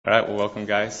All right, well, welcome,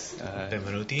 guys.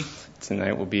 Benvenuti.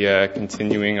 Tonight we'll be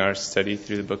continuing our study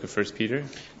through the book of 1 Peter.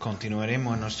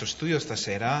 Continueremo il nostro studio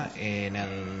stasera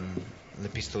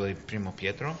nell'epistola di Primo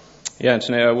Pietro. Yeah, and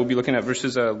tonight we'll be looking at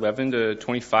verses 11 to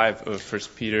 25 of 1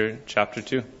 Peter chapter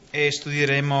 2. E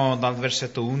studieremo dal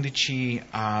versetto 11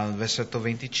 al versetto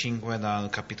 25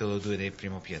 dal capitolo 2 di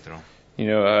Primo Pietro. You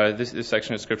know, this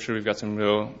section of scripture, we've got some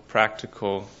real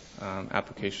practical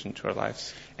application to our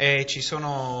lives. E ci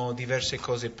sono diverse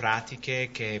cose pratiche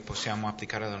che possiamo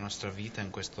applicare alla nostra vita in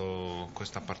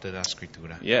questa parte della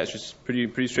scrittura. Yeah, it's just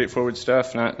pretty straightforward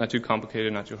stuff, not too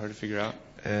complicated, not too hard to figure out.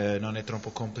 Non è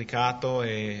troppo complicato,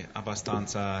 è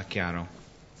abbastanza chiaro.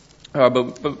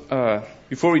 But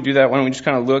before we do that, why don't we just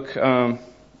kind of look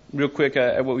real quick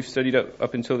at what we've studied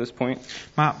up until this point.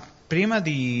 Ma prima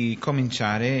di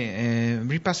cominciare,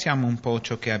 ripassiamo un po'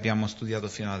 ciò che abbiamo studiato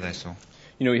fino adesso.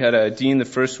 You know, we had Dean the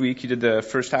first week. He did the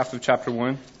first half of chapter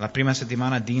 1. La prima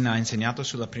settimana Dean ha insegnato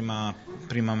sulla prima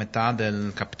metà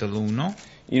del capitolo 1.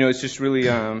 You know, it's just really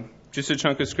just a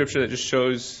chunk of scripture that just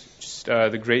shows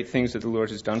the great things that the Lord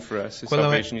has done for us, the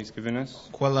salvation He's given us.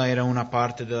 Quella era una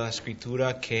parte della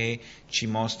scrittura che ci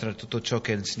mostra tutto ciò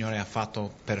che il Signore ha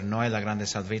fatto per noi, la grande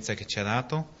salvezza che ci ha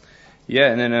dato. Yeah,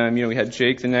 and then you know, we had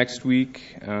Jake the next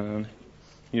week.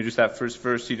 You know, just that first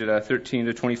verse, he did 13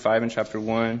 to 25 in chapter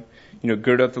 1. You know,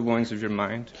 gird up the loins of your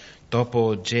mind.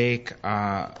 Dopo Jake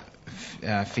ha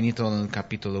finito il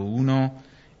capitolo 1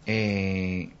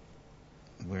 e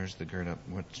where's the gird up?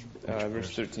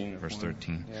 Verse 13. Verse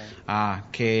 13. Yeah.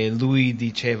 Che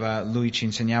lui ci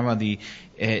insegnava di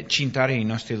cintare i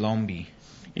nostri lombi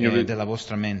della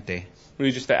vostra mente.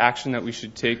 Really just the action that we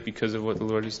should take because of what the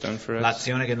Lord has done for us.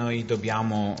 L'azione che noi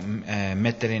dobbiamo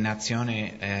mettere in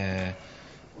azione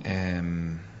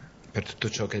per tutto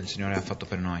ciò che il Signore ha fatto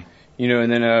per noi. You know,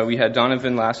 and then we had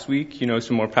Donovan last week. You know,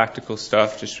 some more practical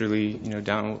stuff, just really, you know,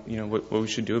 down, you know, what we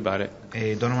should do about it.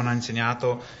 E Donovan ha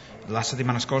insegnato la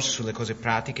settimana scorsa sulle cose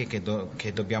pratiche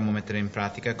che dobbiamo mettere in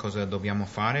pratica, cosa dobbiamo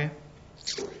fare.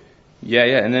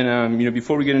 Yeah, and then you know,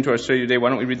 before we get into our study today, why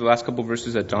don't we read the last couple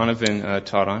verses that Donovan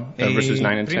taught on, verses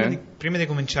 9 and 10. Prima di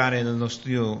cominciare lo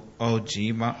studio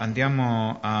oggi,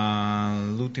 andiamo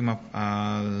agli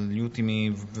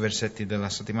ultimi versetti della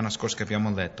settimana scorsa che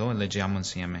abbiamo letto e leggiamo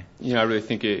insieme. You know, I really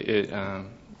think it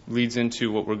leads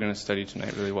into what we're going to study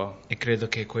tonight really well. E credo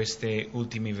che questi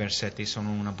ultimi versetti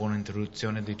sono una buona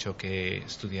introduzione di ciò che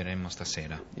studieremo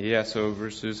stasera. Yeah, so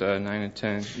verses 9 and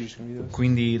 10. You just gonna read those?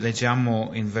 Quindi leggiamo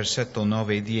il versetto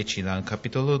 9 e 10 dal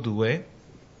capitolo 2.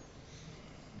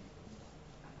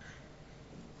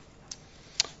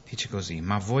 Dice così: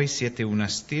 ma voi siete una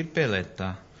stirpe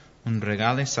eletta, un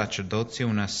regale sacerdozio,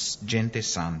 una gente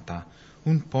santa,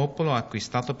 un popolo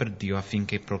acquistato per Dio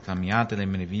affinché proclamiate le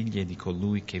meraviglie di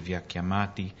colui che vi ha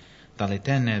chiamati dalle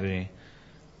tenebre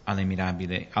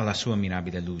alla sua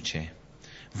mirabile luce.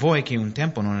 Voi che un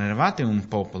tempo non eravate un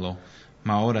popolo,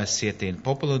 ma ora siete il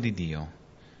popolo di Dio.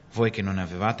 Voi che non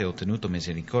avevate ottenuto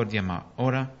misericordia, ma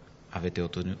ora avete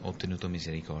ottenuto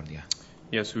misericordia.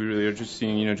 Yes, we really are just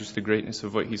seeing, you know, just the greatness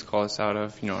of what He's called us out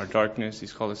of, you know, our darkness.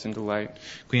 He's called us into light.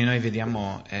 Quindi noi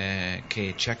vediamo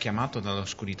che ci ha chiamato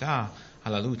dall'oscurità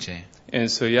alla luce. And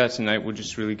so, yeah, tonight we'll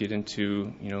just really get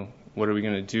into, you know, what are we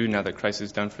going to do now that Christ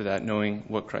has done for that, knowing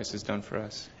what Christ has done for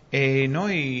us. E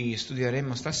noi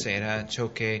studieremo stasera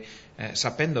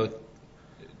sapendo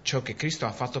ciò che Cristo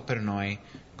ha fatto per noi,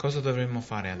 cosa dovremmo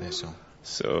fare adesso.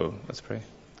 So, let's pray.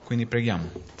 Quindi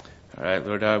preghiamo. All right,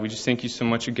 Lord, we just thank you so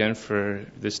much again for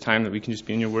this time that we can just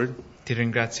be in your word. Ti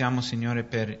ringraziamo, Signore,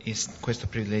 per questo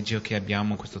privilegio che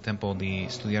abbiamo, questo tempo di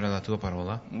studiare la tua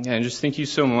parola. Yeah, and just thank you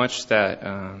so much that,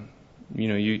 you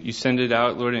know, you send it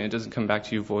out, Lord, and it doesn't come back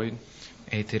to you void.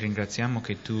 E ti ringraziamo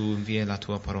che tu invii la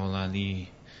tua parola lì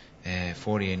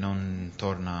fuori e non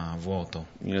torna vuoto.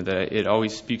 You know, that it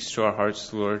always speaks to our hearts,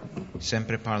 Lord.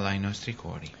 Sempre parla ai nostri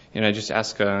cuori. And I just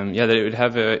ask, that it would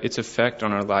have its effect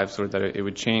on our lives, Lord, that it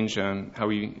would change how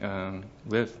we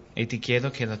live. E ti chiedo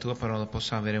che la tua parola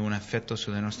possa avere un effetto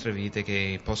sulle nostre vite,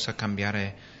 che possa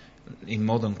cambiare il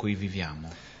modo in cui viviamo.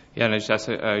 Yeah, and I just ask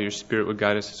that your Spirit would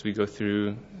guide us as we go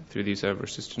through these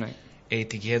verses tonight. E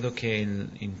ti chiedo che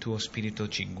il tuo spirito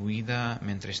ci guida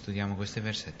mentre studiamo questi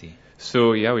versetti.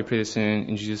 So, yeah, we pray this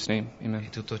in Jesus' name. Amen. E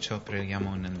tutto ciò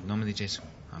preghiamo nel nome di Gesù.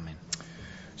 Amen.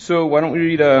 So, why don't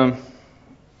we read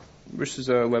verses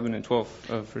 11 and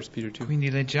 12 of 1 Peter 2.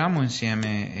 Quindi leggiamo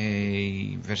insieme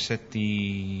i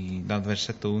versetti dal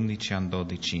versetto 11 al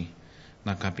 12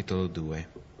 dal capitolo 2.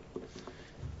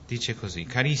 Dice così: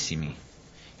 carissimi,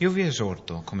 io vi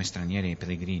esorto come stranieri e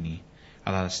pellegrini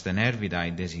ad astenervi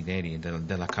dai desideri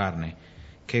della carne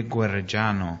che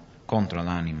guerreggiano contro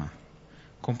l'anima.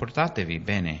 comportatevi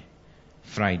bene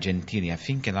fra i gentili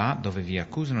affinché là dove vi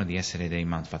accusano di essere dei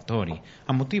malfattori,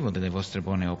 a motivo delle vostre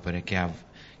buone opere che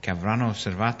avranno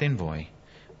osservate in voi,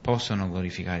 possano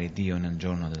glorificare Dio nel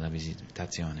giorno della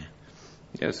visitazione.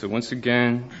 Yeah, so once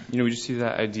again, we just see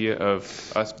that idea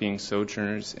of us being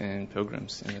sojourners and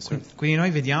pilgrims in this earth. Quindi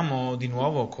noi vediamo di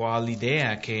nuovo qua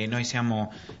l'idea che noi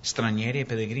siamo stranieri e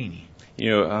pellegrini.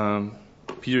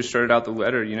 Peter started out the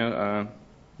letter,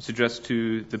 it's addressed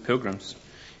to the pilgrims.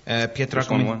 Pietro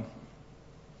ha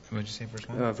Verse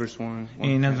 1. Verse 1.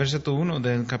 1. Nel versetto 1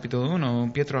 del capitolo 1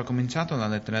 Pietro ha cominciato la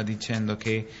lettera dicendo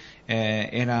che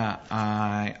era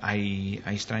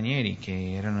ai stranieri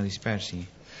che erano dispersi.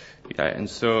 Yeah, and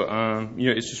so,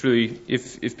 it's just really,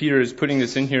 if Peter is putting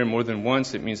this in here more than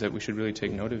once, it means that we should really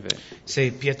take note of it.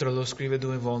 Se Pietro lo scrive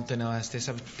 2 volte nella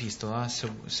stessa epistola,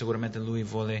 sicuramente lui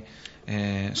vuole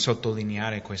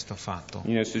sottolineare questo fatto.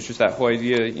 So it's just that whole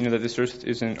idea, that this earth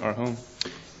isn't our home.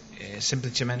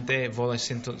 Semplicemente vuole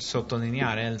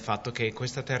sottolineare il fatto che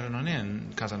questa terra non è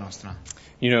casa nostra.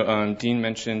 Dean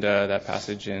mentioned that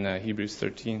passage in Hebrews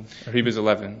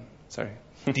 11, sorry.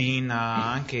 Dean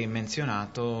ha anche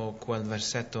menzionato quel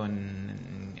versetto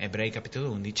in Ebrei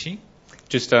capitolo 11.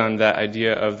 Just that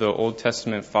idea of the Old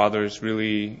Testament fathers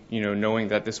really, knowing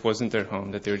that this wasn't their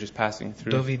home, that they were just passing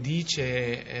through. Dove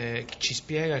dice, ci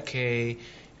spiega che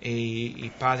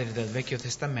i padri del Vecchio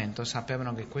Testamento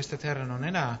sapevano che questa terra non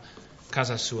era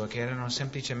casa sua, che erano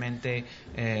semplicemente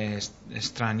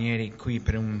stranieri qui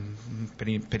per un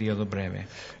periodo breve.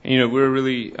 We're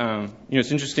really,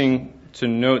 it's interesting to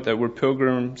note that we're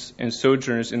pilgrims and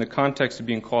sojourners in the context of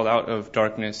being called out of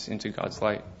darkness into God's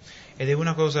light. Ed è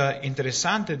una cosa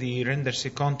interessante di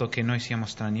rendersi conto che noi siamo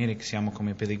stranieri, che siamo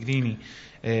come pellegrini,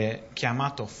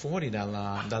 chiamato fuori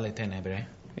dalle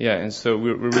tenebre. Yeah, and so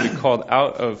we're really called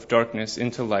out of darkness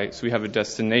into light. So we have a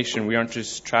destination. We aren't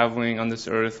just traveling on this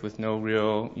earth with no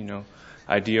real,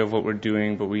 idea of what we're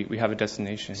doing, but we have a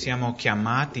destination. Siamo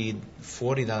chiamati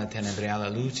fuori dalle tenebre alla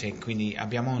luce, quindi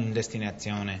abbiamo una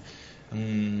destinazione.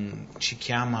 Ci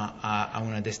chiama a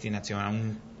una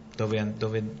destinazione,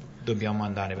 dove dobbiamo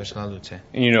andare verso la luce.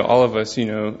 And, all of us,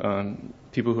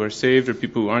 people who are saved or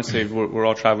people who aren't saved, we're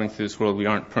all traveling through this world. We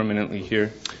aren't permanently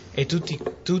here. E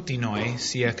tutti noi,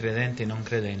 sia credente e non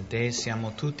credente,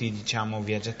 siamo tutti,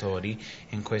 viaggiatori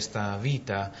in questa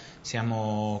vita.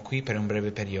 Siamo qui per un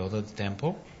breve periodo di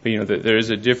tempo. But there is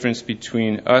a difference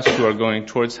between us who are going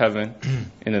towards heaven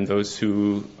and then those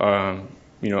who,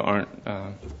 aren't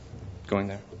going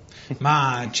there.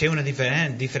 Ma c'è una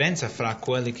differenza fra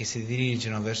quelli che si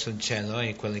dirigono verso il cielo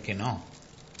e quelli che no.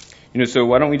 So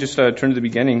why don't we just turn to the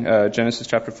beginning, Genesis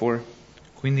chapter 4.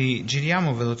 Quindi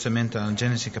giriamo velocemente al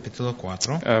Genesi capitolo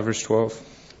 4, Verse 12.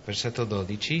 versetto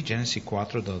 12, Genesi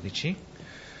 4, 12.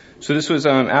 So this was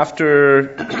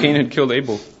after Cain had killed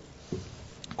Abel.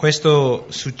 Questo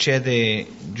succede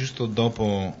giusto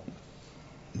dopo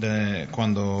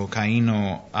quando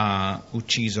Caino ha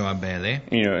ucciso Abele.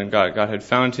 And God had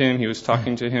found him. He was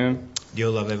talking to him.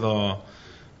 Dio l'avevo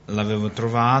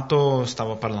trovato,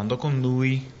 stavo parlando con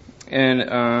lui. And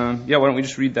why don't we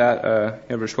just read that?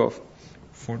 Verse 12.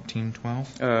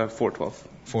 14:12. 4:12.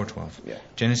 4:12. Yeah.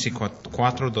 Genesi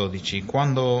 4:12.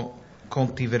 Quando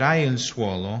coltiverai il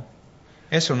suolo,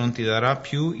 esso non ti darà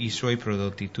più i suoi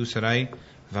prodotti, tu sarai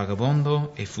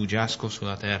vagabondo e fuggiasco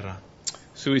sulla terra.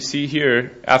 So we see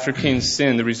here, after Cain's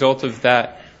sin, the result of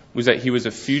that was that he was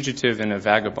a fugitive and a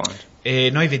vagabond.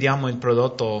 E noi vediamo il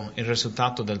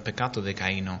risultato del peccato di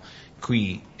Caino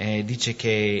qui, dice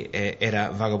che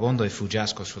era vagabondo e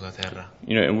fuggiasco sulla terra.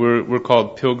 And we're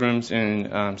called pilgrims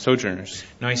and sojourners.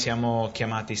 Noi siamo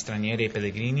chiamati stranieri e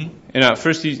pellegrini. And at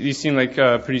first these seem like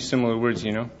pretty similar words,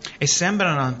 E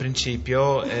sembrano al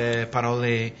principio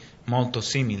parole molto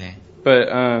simili. But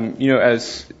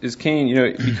as Cain,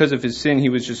 because of his sin, he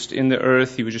was just in the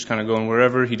earth. He was just kind of going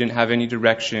wherever. He didn't have any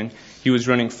direction. He was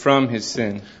running from his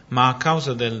sin. Ma a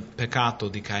causa del peccato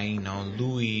di Caino,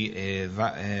 lui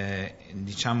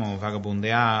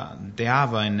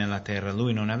vagabondeava nella terra.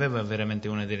 Lui non aveva veramente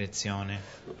una direzione.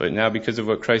 But now, because of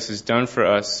what Christ has done for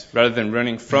us, rather than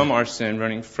running from our sin,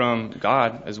 running from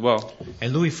God as well. E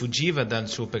lui fuggiva dal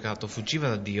suo peccato, fuggiva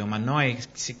da Dio. Ma noi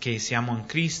che siamo in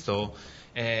Cristo,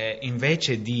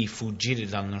 invece di fuggire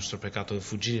dal nostro peccato e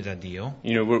fuggire da Dio,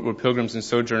 we're pilgrims and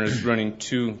sojourners running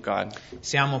to God.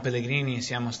 Siamo pellegrini,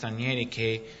 siamo stranieri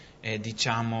che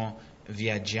viaggiamo,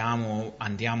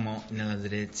 andiamo nella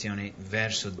direzione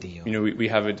verso Dio. We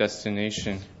have a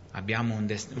destination. Abbiamo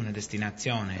una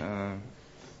destinazione.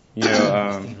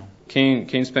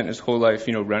 Cain spent his whole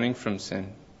life, running from sin.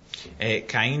 E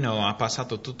Caino ha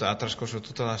trascorso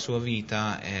tutta la sua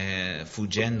vita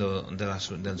fuggendo del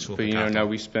suo But peccato. now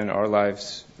we spend our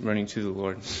lives running to the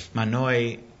Lord. Ma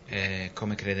noi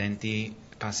come credenti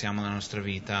passiamo la nostra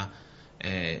vita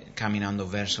camminando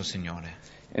verso il Signore.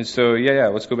 And so,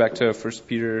 let's go back to 1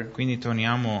 Peter. Quindi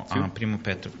torniamo a 1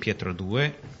 Pietro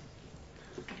 2.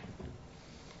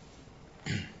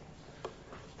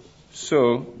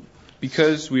 So,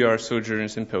 because we are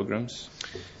sojourners and pilgrims,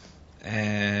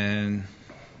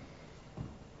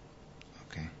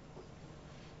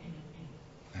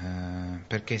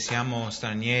 perché siamo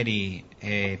stranieri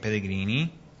e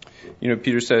pellegrini,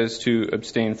 Peter says to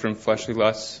abstain from fleshly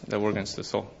lusts that war against the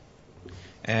soul.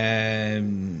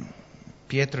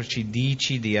 Pietro ci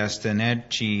dice di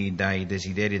astenerci dai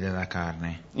desideri della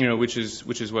carne. Which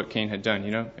is what Cain had done,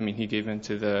 I mean, he gave in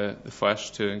to the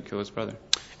flesh to kill his brother.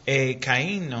 E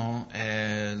Caino,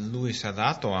 lui si è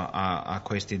dato a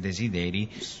questi desideri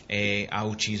e ha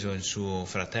ucciso il suo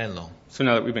fratello. So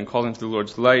now that we've been called into the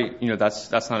Lord's light,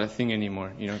 that's not a thing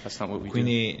anymore. That's not what we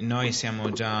Quindi noi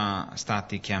siamo già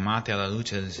stati chiamati alla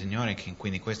luce del Signore,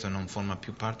 quindi questo non forma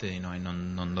più parte di noi,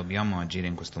 non dobbiamo agire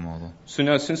in questo modo. So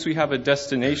now, since we have a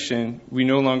destination, we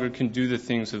no longer can do the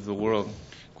things of the world.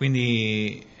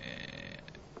 Quindi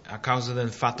a causa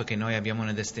del fatto che noi abbiamo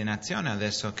una destinazione,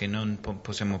 adesso che non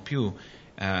possiamo più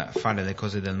fare le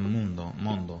cose del mondo.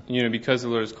 Because the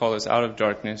Lord has called us out of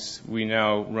darkness, we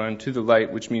now run to the light,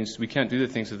 which means we can't do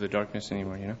the things of the darkness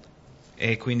anymore,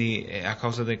 E quindi a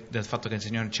causa del fatto che il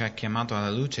Signore ci ha chiamato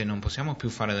alla luce, non possiamo più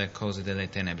fare le cose delle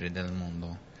tenebre del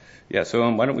mondo. Yeah, so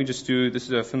why don't we just this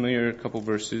is a familiar couple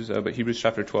verses, but Hebrews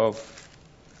chapter 12.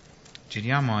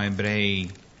 Giriamo a Ebrei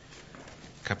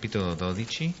capitolo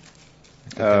 12.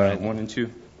 1 and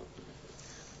 2.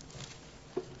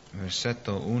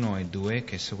 Versetto 1 e 2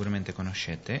 che sicuramente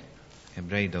conoscete.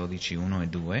 Ebrei 12, 1 e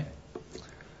 2.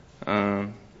 I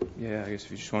guess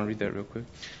if you just want to read that real quick.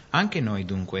 Anche noi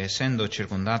dunque, essendo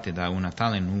circondati da una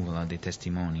tale nuvola di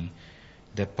testimoni,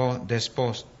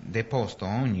 deposto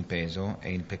ogni peso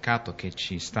e il peccato che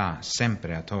ci sta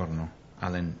sempre attorno,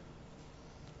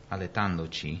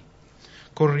 allettandoci,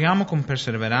 corriamo con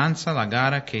perseveranza la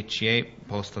gara che ci è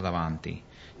posta davanti,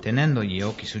 tenendo gli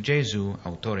occhi su Gesù,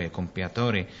 autore e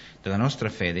compiatore della nostra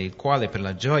fede, il quale per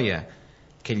la gioia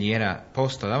che gli era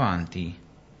posta davanti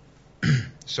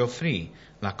soffrì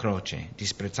la croce,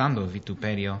 disprezzando il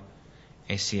vituperio,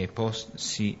 e si è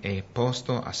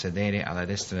posto a sedere alla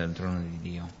destra del trono di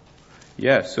Dio.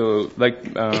 Yeah, so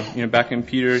back in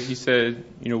Peter, he said,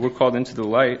 we're called into the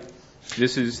light.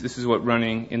 This is what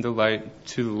running in the light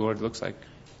to the Lord looks like.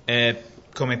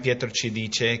 Come Pietro ci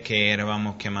dice che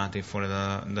eravamo chiamati fuori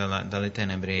dalle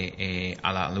tenebre e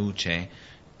alla luce,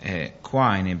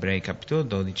 qua in Ebrei capitolo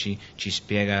 12 ci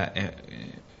spiega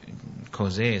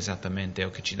cos'è esattamente, o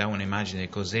che ci dà un'immagine di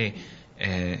cos'è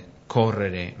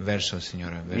correre verso il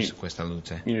Signore, verso questa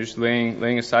luce. Just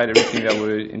laying aside everything that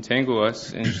would entangle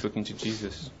us and just looking to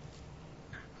Jesus.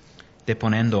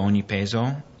 Deponendo ogni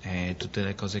peso e tutte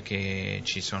le cose che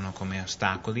ci sono come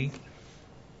ostacoli.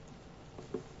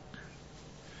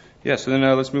 Yeah, so then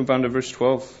let's move on to verse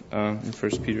 12 in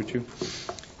 1 Peter 2.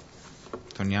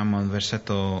 Torniamo al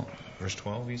versetto, verse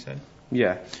 12, you said?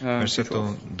 Yeah.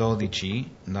 Versetto 12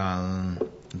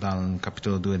 dal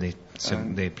capitolo 2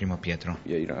 del primo Pietro.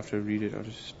 Yeah, you don't have to read it,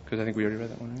 because I think we already read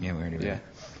that one, right? Yeah, we already read it.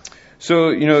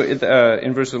 So,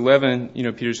 in verse 11,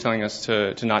 Peter's telling us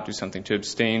to not do something, to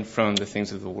abstain from the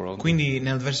things of the world. Quindi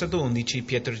nel versetto 11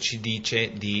 Pietro ci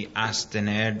dice di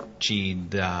astenerci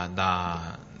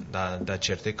da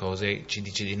certe cose, ci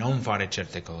dice di non fare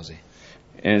certe cose.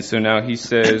 And so now he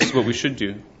says what we should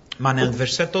do. Ma nel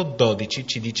versetto 12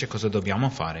 ci dice cosa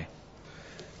dobbiamo fare.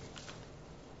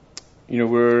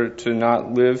 We're to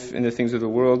not live in the things of the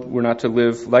world. We're not to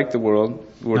live like the world.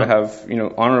 We're to have,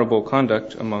 honorable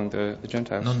conduct among the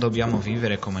Gentiles. Non dobbiamo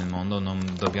vivere come il mondo, non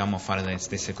dobbiamo fare le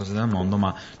stesse cose del mondo,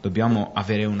 ma dobbiamo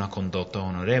avere una condotta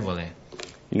onorevole.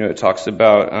 It talks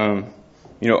about,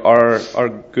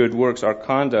 our good works, our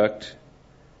conduct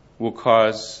will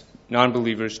cause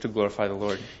non-believers to glorify the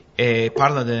Lord. E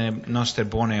parla delle nostre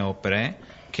buone opere,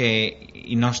 che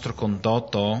il nostro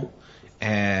condotto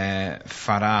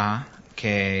farà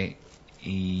che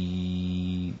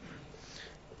i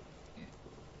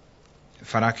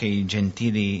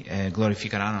gentili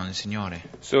glorificheranno il Signore.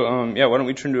 So, why don't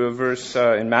we turn to a verse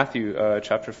in Matthew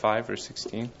chapter 5, verse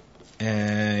 16.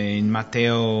 In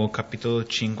Matteo capitolo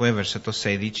 5, versetto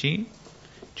 16,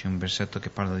 c'è un versetto che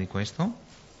parla di questo.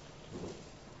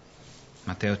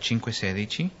 Matteo 5,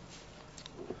 16.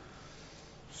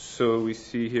 So we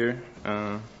see here,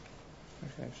 actually,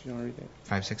 you want to read it?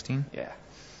 5:16? Yeah.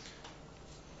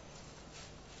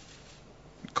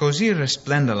 così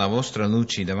risplenda la vostra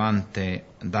luce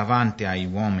davanti ai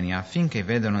uomini, affinché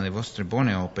vedano le vostre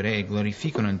buone opere e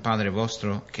glorificano il Padre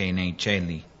vostro che è nei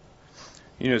cieli.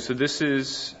 So this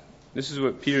is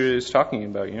what Peter is talking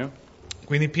about,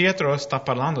 Quindi Pietro sta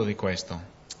parlando di questo,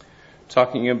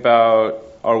 talking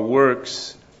about our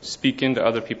works speak into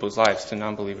other people's lives, to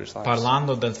non-believers' lives.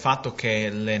 parlando del fatto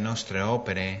che le nostre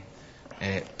opere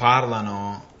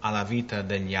parlano alla vita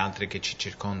degli altri che ci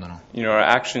circondano. Our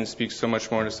actions speak so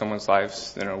much more to someone's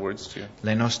lives than our words do.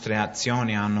 Le nostre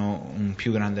azioni hanno un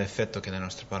più grande effetto che le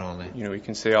nostre parole. We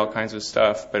can say all kinds of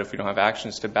stuff, but if we don't have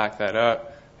actions to back that up,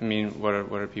 what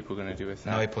are people going to do with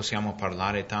that? Noi possiamo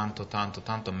parlare tanto,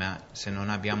 ma se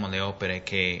non abbiamo le opere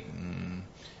che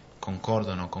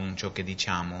concordano con ciò che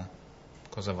diciamo,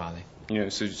 cosa vale?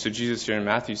 So Jesus here in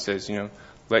Matthew says,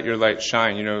 let your light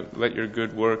shine, let your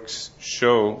good works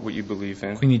show what you believe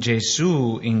in. Quindi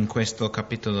Gesù in questo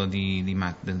capitolo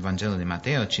del Vangelo di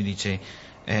Matteo ci dice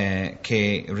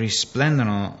che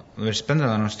risplenda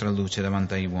la nostra luce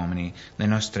davanti agli uomini, le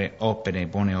nostre opere,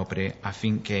 buone opere,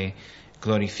 affinché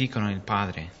glorificano il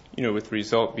Padre. With the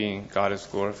result being God is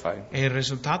glorified. E il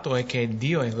risultato è che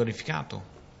Dio è glorificato.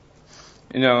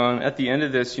 At the end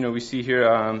of this, we see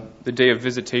here the day of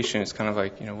visitation is kind of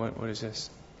like, what is this?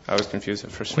 I was confused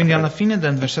at first. Quindi alla fine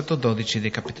del versetto 12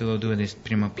 del capitolo 2 di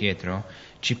Primo Pietro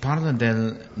ci parla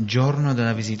del giorno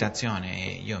della visitazione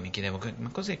e io mi chiedevo, ma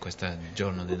cos'è questo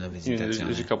giorno della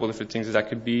visitazione? There's a couple different things that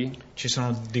could be. Ci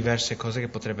sono diverse cose che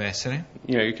potrebbe essere.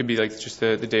 It could be like just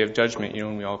the day of judgment,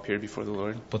 when we all appear before the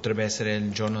Lord. Potrebbe essere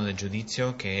il giorno del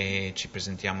giudizio che ci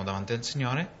presentiamo davanti al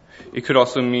Signore. It could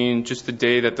also mean just the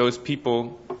day that those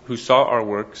people who saw our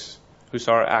works, who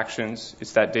saw our actions,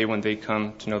 it's that day when they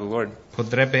come to know the Lord.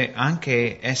 Potrebbe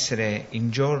anche essere il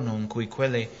giorno in cui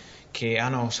quelli che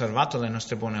hanno osservato le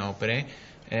nostre buone opere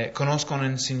conoscono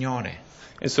il Signore.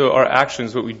 And so our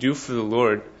actions, what we do for the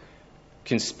Lord,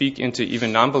 can speak into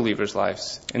even non-believers'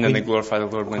 lives, and then they glorify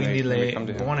the Lord when they come to Quindi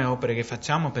le Him. buone opere che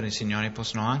facciamo per il Signore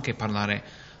possono anche parlare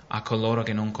a coloro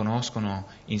che non conoscono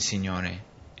il Signore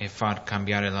e far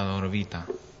cambiare la loro vita.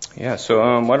 Yeah, so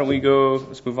why don't we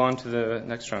let's move on to the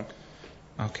next chunk.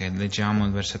 Ok, leggiamo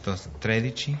il versetto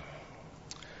 13.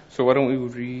 So why don't we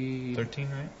read... 13,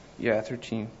 right? Yeah,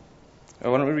 13.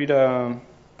 Why don't we read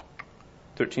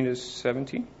 13 to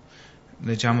 17?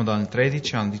 Leggiamo dal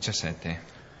 13 al 17.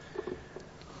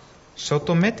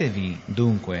 Sottomettevi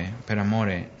dunque, per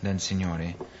amore del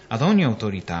Signore, ad ogni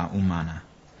autorità umana,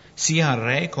 sia al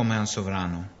re come al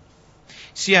sovrano,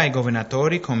 sia ai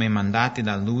governatori come mandati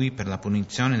da lui per la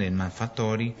punizione dei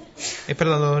malfattori e per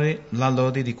la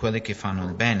lode di quelli che fanno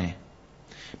il bene.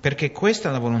 Perché questa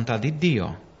è la volontà di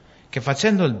Dio, che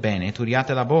facendo il bene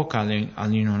turiate la bocca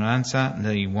all'ignoranza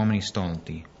degli uomini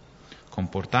stolti.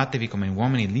 Comportatevi come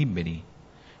uomini liberi,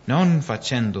 non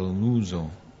facendo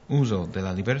uso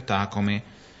della libertà come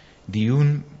di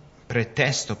un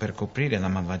pretesto per coprire la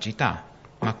malvagità,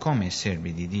 ma come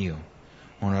servi di Dio.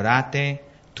 Onorate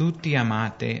tutti,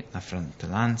 amate la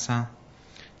fratellanza,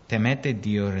 temete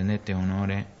Dio, rendete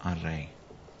onore al Re.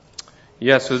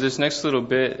 Yeah, so this next little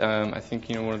bit, I think,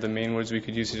 one of the main words we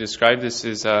could use to describe this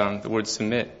is the word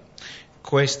submit.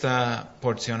 Questa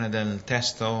porzione del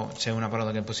testo, c'è una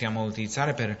parola che possiamo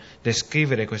utilizzare per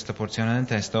descrivere questa porzione del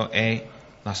testo, è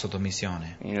la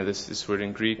sottomissione. This word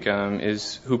in Greek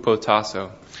is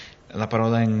hupotasso. La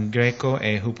parola in greco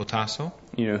è hupotasso.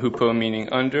 Hupo meaning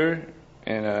under,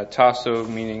 and tasso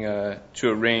meaning to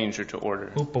arrange or to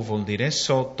order. Hupo vuol dire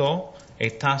sotto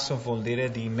e tasso vuol dire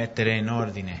di mettere in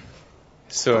ordine.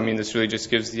 So, this really just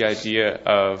gives the idea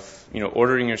of,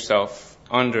 ordering yourself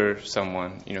under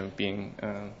someone, being...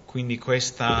 Quindi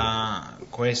questa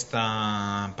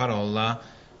parola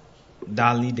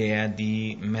dà l'idea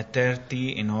di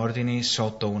metterti in ordine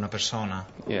sotto una persona.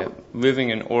 Yeah,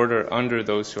 living in order under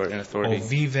those who are in authority. O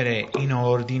vivere in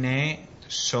ordine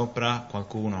sopra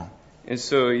qualcuno. And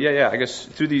so, I guess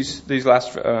through these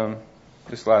last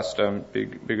this last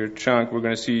bigger chunk, we're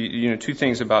going to see, two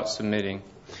things about submitting.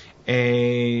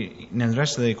 E nel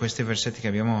resto di questi versetti che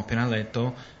abbiamo appena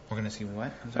letto, we're going to see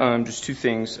what? Just two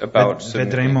things about submitting.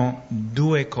 Vedremo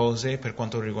due cose per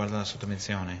quanto riguarda la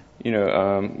sottomissione.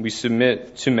 We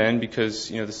submit to men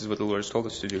because, this is what the Lord has told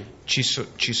us to do.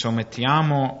 Ci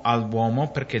sommettiamo all'uomo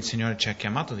perché il Signore ci ha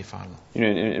chiamato di farlo.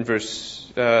 In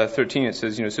verse 13 it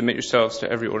says, submit yourselves to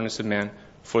every ordinance of man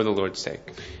for the Lord's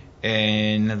sake.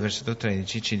 E nel versetto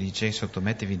 13 ci dice: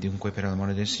 sottomettevi dunque per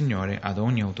l'amore del Signore ad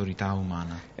ogni autorità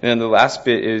umana. And then the last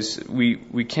bit is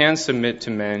we can submit to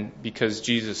men because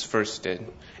Jesus first did.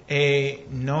 E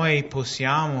noi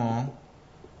possiamo,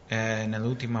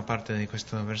 nell'ultima parte di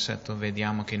questo versetto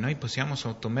vediamo che noi possiamo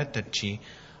sottometterci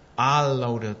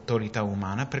all'autorità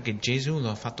umana perché Gesù lo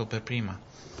ha fatto per prima.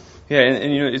 Yeah,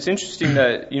 and it's interesting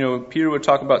that Peter would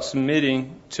talk about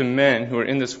submitting to men who are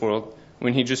in this world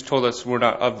when he just told us we're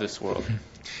not of this world.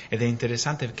 Ed è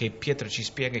interessante perché Pietro ci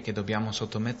spiega che dobbiamo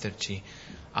sottometterci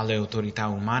alle autorità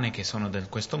umane che sono di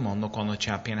questo mondo, quando ci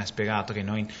ha appena spiegato che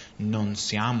noi non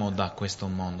siamo da questo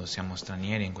mondo, siamo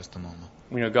stranieri in questo mondo.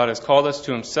 God has called us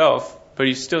to himself, but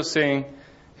he's still saying,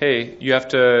 hey, you have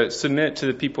to submit to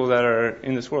the people that are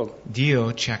in this world.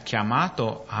 Dio ci ha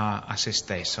chiamato a se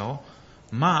stesso,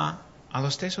 ma allo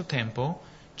stesso tempo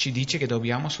ci dice che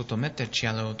dobbiamo sottometterci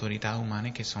alle autorità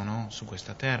umane che sono su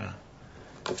questa terra.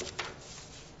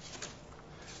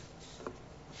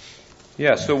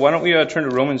 Yeah, so why don't we turn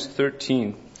to Romans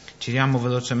 13? Giriamo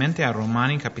velocemente a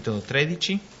Romani capitolo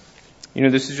 13.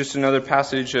 This is just another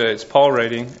passage, it's Paul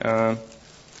writing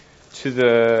to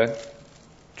the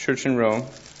church in Rome,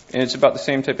 and it's about the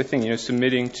same type of thing,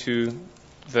 submitting to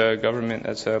the government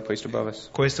that's placed above us.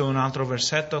 Questo è un altro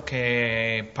versetto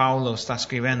che Paolo sta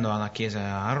scrivendo alla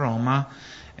Chiesa a Roma,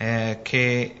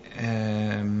 che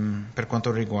per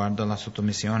quanto riguarda la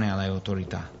sottomissione alle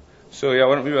autorità. So yeah,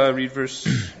 why don't we read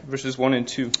verses 1 and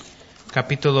 2?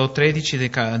 Capitolo 13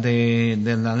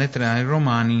 della lettera ai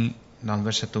Romani, dal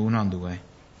versetto 1 al 2.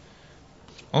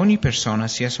 Ogni persona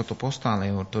sia sottoposta alle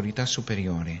autorità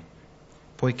superiori,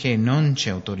 poiché non c'è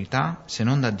autorità se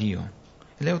non da Dio,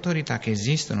 e le autorità che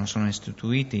esistono sono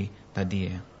istituite da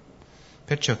Dio.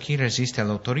 Perciò chi resiste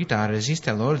all'autorità resiste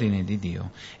all'ordine di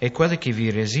Dio, e quelli che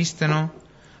vi resistono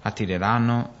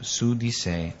attireranno su di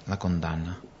sé la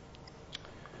condanna.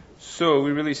 So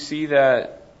we really see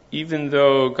that even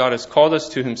though God has called us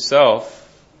to himself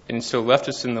and still left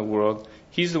us in the world,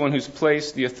 he's the one who's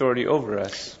placed the authority over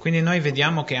us. Quindi noi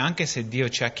vediamo che anche se Dio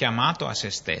ci ha chiamato a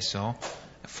se stesso,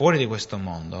 fuori di questo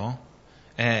mondo,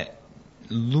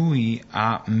 lui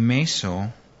ha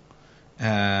messo,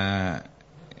 ha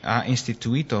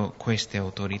istituito queste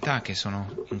autorità che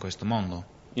sono in questo mondo.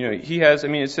 He has,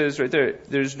 it says right there,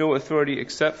 there's no authority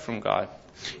except from God.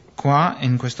 Qua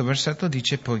in questo versetto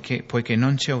dice poiché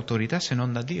non c'è autorità se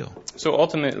non da Dio. So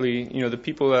ultimately, the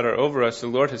people that are over us, the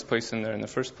Lord has placed them there in the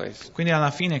first place. Quindi alla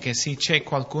fine che sì, c'è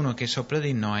qualcuno che è sopra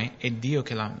di noi, è Dio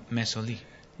che l'ha messo lì.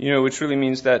 Which really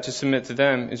means that to submit to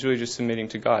them is really just submitting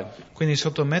to God. Quindi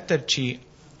sottometterci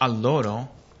a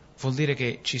loro vuol dire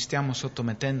che ci stiamo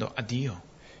sottomettendo a Dio.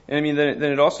 And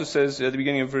then it also says at the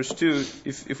beginning of verse 2,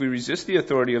 if we resist the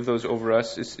authority of those over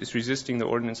us, it's resisting the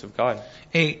ordinance of God.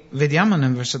 E vediamo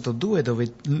nel versetto 2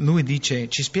 dove lui dice,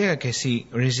 ci spiega che se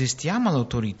resistiamo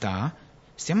all'autorità,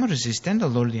 stiamo resistendo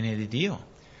all'ordine di Dio.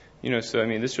 So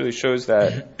this really shows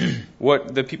that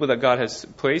what the people that God has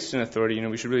placed in authority,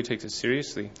 we should really take this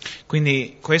seriously.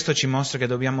 Quindi questo ci mostra che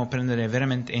dobbiamo prendere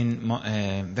veramente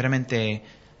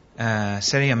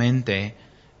seriamente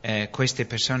queste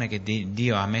persone che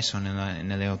Dio ha messo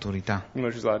nelle autorità.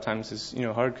 Which a lot of times is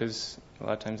hard because a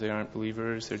lot of times they aren't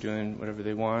believers, they're doing whatever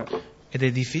they want. Ed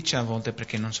è difficile a volte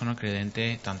perché non sono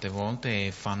credenti tante volte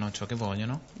e fanno ciò che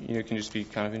vogliono. It can just be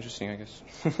kind of interesting, I guess.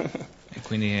 E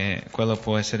quindi quello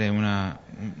può essere una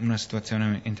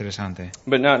situazione interessante.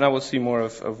 But now we'll see more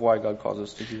of why God calls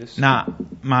us to do this.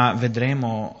 Ma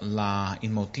vedremo il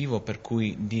motivo per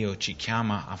cui Dio ci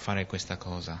chiama a fare questa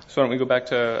cosa. So why don't we go back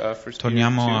to 1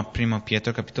 Torniamo a Peter 1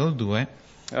 Pietro capitolo 2,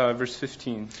 2, verse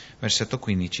 15. versetto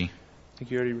 15. I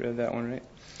think you already read that one,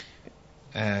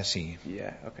 right? Sì.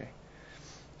 Yeah, okay.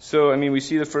 So, we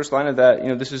see the first line of that,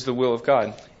 this is the will of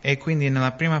God. E quindi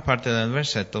nella prima parte del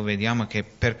versetto vediamo che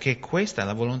perché questa è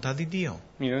la volontà di Dio.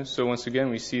 So once again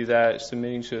we see that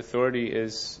submitting to authority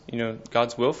is,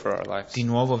 God's will for our lives. Di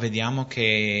nuovo vediamo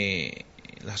che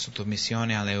la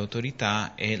sottomissione alle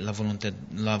autorità è la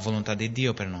volontà di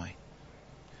Dio per noi.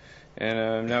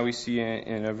 And now we see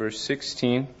in verse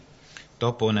 16.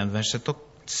 Dopo nel versetto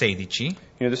 16,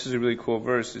 this is a really cool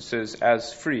verse. It says,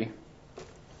 as free.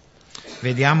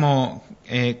 Vediamo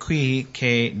qui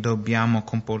che dobbiamo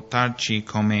comportarci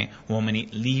come uomini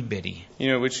liberi.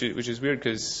 Which is weird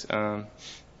because,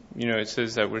 it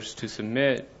says that we're to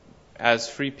submit as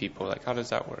free people. Like, how does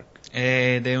that work?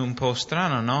 Ed è un po'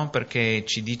 strano, no? Perché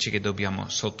ci dice che dobbiamo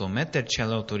sottometterci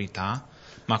all'autorità,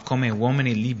 ma come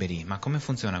uomini liberi. Ma come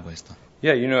funziona questo?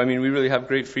 Yeah, we really have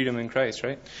great freedom in Christ,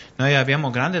 right? Noi abbiamo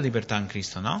grande libertà in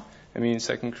Cristo, no? 2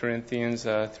 Corinthians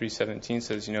 3:17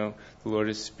 says, the Lord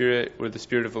is Spirit. Where the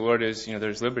Spirit of the Lord is,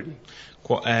 there's liberty.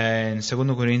 In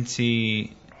 2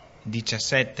 Corinzi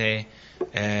 17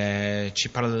 ci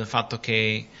parla del fatto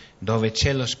che dove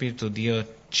c'è lo Spirito di Dio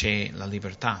c'è la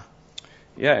libertà.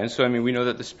 Yeah, and so we know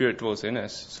that the Spirit dwells in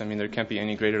us. So there can't be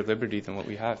any greater liberty than what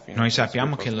we have. Noi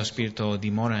sappiamo che lo Spirito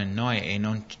dimora in noi e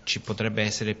non ci potrebbe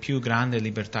essere più grande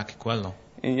libertà che quello.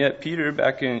 And yet Peter,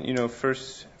 back in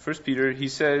First Peter, he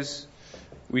says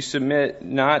we submit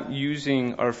not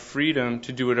using our freedom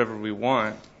to do whatever we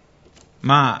want.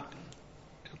 Ma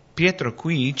Pietro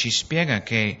qui ci spiega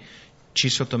che ci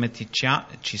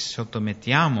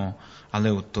sottomettiamo alle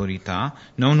autorità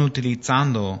non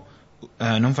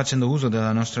facendo uso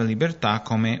della nostra libertà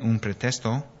come un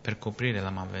pretesto per coprire la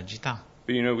malvagità.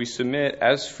 But we submit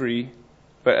as free,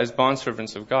 but as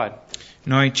bondservants of God.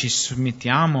 Noi ci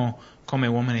sottomettiamo come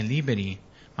uomini liberi,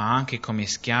 ma anche come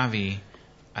schiavi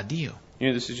a Dio.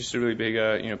 This is just a really big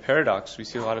paradox. We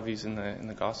see a lot of these in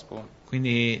the gospel.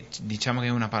 Quindi diciamo che è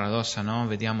una paradossa, no?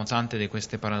 Vediamo tante di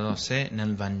queste paradosse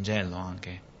nel Vangelo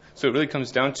anche. So it really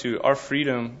comes down to our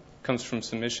freedom comes from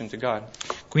submission to God.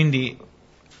 Quindi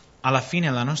alla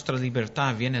fine la nostra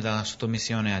libertà viene dalla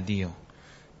sottomissione a Dio.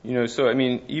 So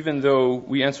even though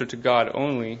we answer to God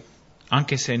only,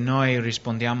 anche se noi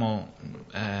rispondiamo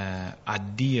a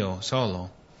Dio solo,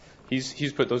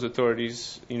 He's put those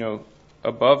authorities,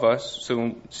 above us.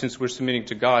 So since we're submitting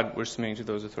to God, we're submitting to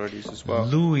those authorities as well.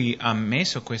 Lui ha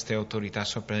messo queste autorità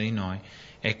sopra di noi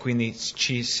e quindi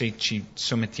se ci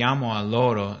sommettiamo a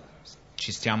loro,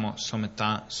 ci stiamo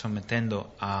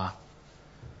sommettendo a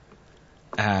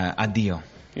Dio.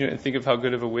 And think of how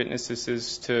good of a witness this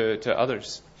is to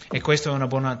others. E questa è una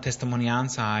buona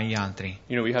testimonianza agli altri.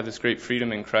 We have this great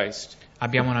freedom in Christ.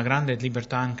 Abbiamo una grande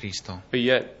libertà in Cristo. But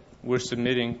yet we're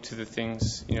submitting to the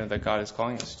things, that God is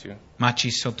calling us to. Ma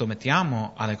ci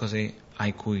sottomettiamo alle cose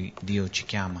a cui Dio ci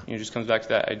chiama. It just comes back to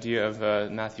that idea of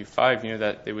Matthew 5,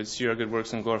 that they would see our good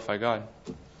works and glorify God.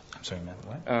 I'm sorry, Matthew,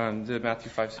 what? The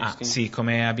Matthew 5:16. Sì,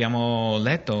 come abbiamo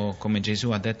letto, come Gesù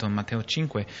ha detto in Matteo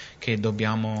 5, che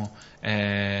dobbiamo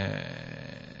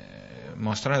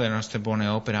mostrare le nostre buone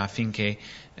opere affinché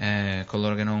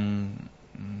coloro che non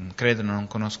credono, non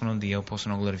conoscono Dio,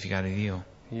 possano glorificare Dio.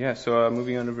 Yeah, so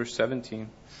moving on to verse 17.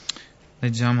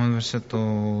 Leggiamo il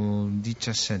versetto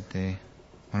 17.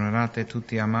 Onorate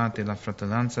tutti, amate la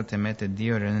fratellanza, temete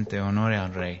Dio e rendete onore al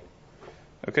Re.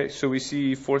 Okay, so we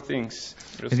see 4 things.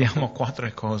 Vediamo 4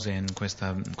 cose in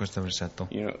questo versetto.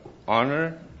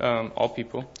 Honor all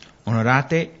people.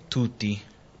 Onorate tutti.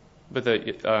 But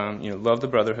love the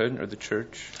brotherhood or the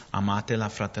church. Amate la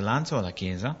fratellanza o la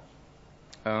Chiesa.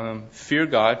 Fear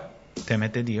God.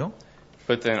 Temete Dio.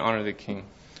 But then honor the king.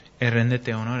 E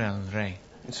rendete onore al Re.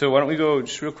 So why don't we go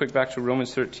just real quick back to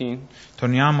Romans 13.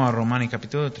 Torniamo a Romani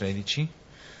capitolo 13.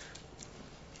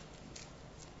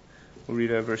 We'll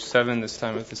read verse 7 this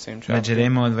time of the same chapter.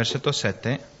 Leggeremo il versetto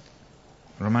 7.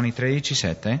 Romani 13,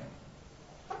 7.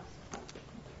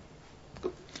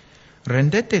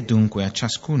 Rendete dunque a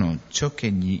ciascuno ciò che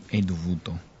gli è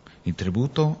dovuto. Il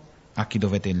tributo a chi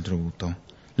dovete il tributo.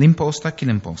 L'imposta a chi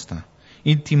l'imposta.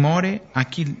 Il timore a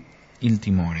chi il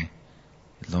timore.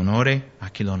 L'onore a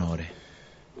chi l'onore.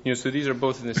 So these are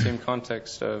both in the same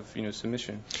context of,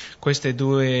 submission. Queste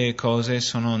 2 cose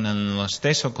sono nello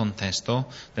stesso contesto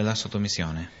della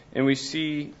sottomissione. And we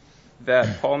see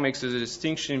that Paul makes a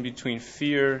distinction between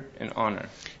fear and honor.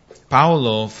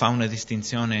 Paolo fa una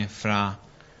distinzione fra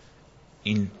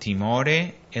il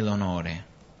timore e l'onore.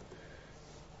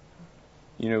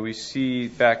 We see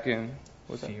back in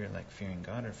Fear like fearing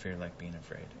God or fear like being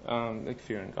afraid? Like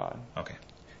fearing God. Okay.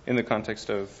 In the context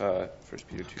of 1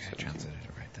 Peter 2:17. I translated it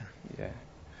right then. Yeah.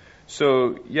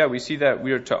 So, we see that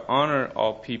we are to honor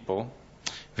all people.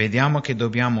 Vediamo che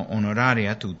dobbiamo onorare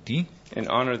a tutti. And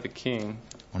honor the king.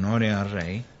 Onore al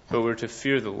Re. But we're to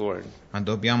fear the Lord. Ma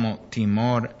dobbiamo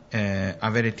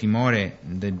avere timore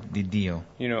di Dio.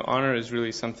 Honor is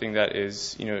really something that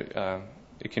is,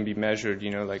 it can be measured,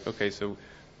 like, okay, so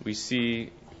we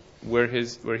see where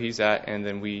he's at, and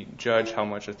then we judge how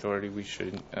much authority we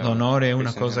should. L'onore è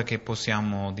una cosa che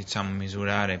possiamo,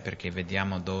 misurare perché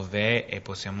vediamo dov'è e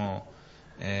possiamo.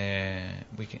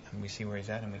 We see where he's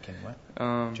at and we can what?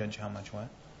 Judge how much what?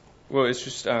 Well, it's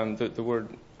just the word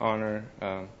honor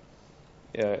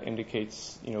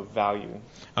indicates value.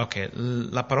 Okay,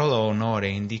 la parola onore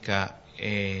indica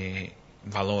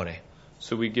valore.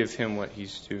 So we give him what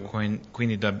he's due.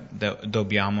 Quindi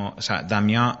dobbiamo,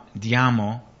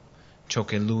 diamo ciò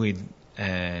che lui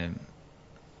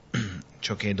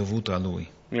ciò che è dovuto a lui.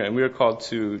 And we are called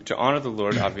to honor the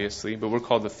Lord, obviously, but we're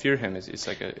called to fear him. It's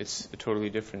a totally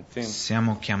different thing.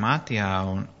 Siamo chiamati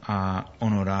a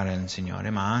onorare il Signore,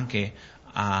 ma anche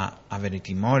a avere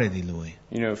timore di lui.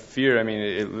 Fear,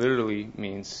 it literally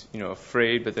means,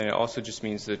 afraid, but then it also just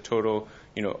means the total,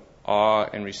 awe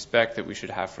and respect that we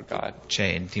should have for God. C'è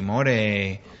il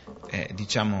timore,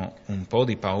 diciamo un po'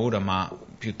 di paura, ma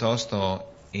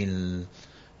piuttosto il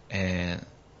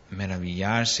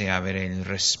meravigliarsi e avere il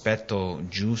rispetto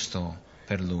giusto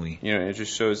per Lui. You know, it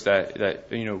just shows that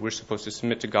we're supposed to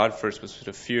submit to God first, but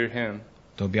to fear Him.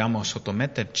 Dobbiamo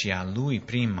sottometterci a Lui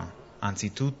prima,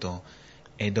 anzitutto,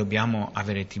 e dobbiamo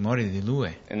avere timore di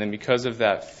Lui. And then because of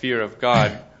that fear of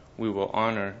God, we will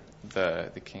honor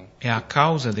the king. E a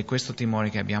causa di questo timore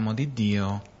che abbiamo di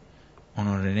Dio,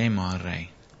 onoreremo al Re.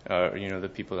 The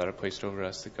people that are placed over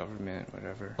us, the government,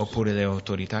 whatever. Oppure le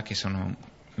autorità che sono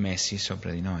messi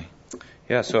sopra di noi.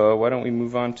 Yeah, so why don't we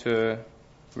move on to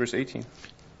verse 18?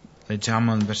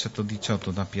 Leggiamo il versetto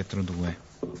 18 da Pietro 2.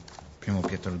 Primo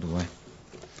Pietro 2.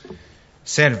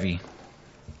 Servi,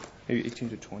 Maybe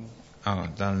 18 to 20.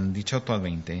 dal 18 al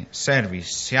 20. Servi,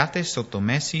 siate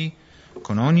sottomessi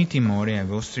con ogni timore ai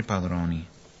vostri padroni,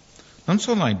 non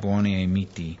solo ai buoni e ai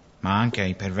miti, ma anche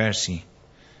ai perversi.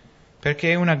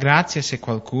 Perché è una grazia se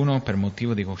qualcuno, per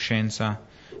motivo di coscienza,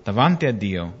 davanti a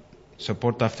Dio,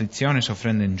 sopporta afflizione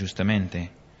soffrendo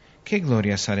ingiustamente. Che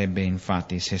gloria sarebbe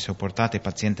infatti se sopportate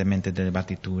pazientemente delle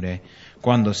battiture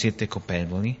quando siete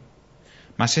colpevoli?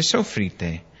 Ma se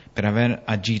soffrite per aver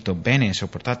agito bene e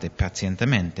sopportate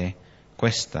pazientemente,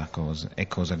 questa cosa è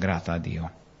cosa grata a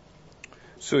Dio.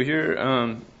 So here,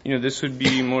 this would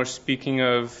be more speaking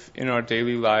of in our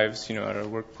daily lives, at our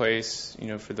workplace,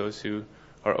 for those who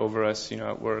are over us,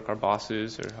 at work, our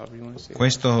bosses, or however you want to say it.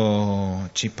 Questo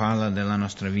ci parla della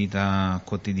nostra vita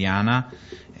quotidiana,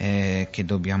 che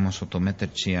dobbiamo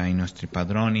sottometterci ai nostri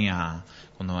padroni,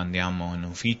 quando andiamo in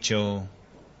ufficio.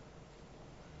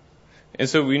 And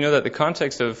so we know that the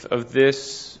context of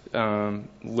this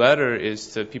letter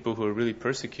is to people who are really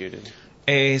persecuted.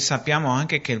 E sappiamo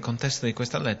anche che il contesto di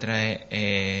questa lettera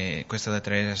è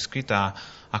scritta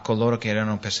a coloro che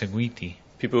erano perseguiti.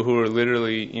 People who were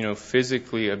literally,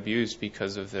 physically abused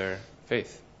because of their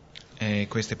faith. E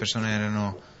queste persone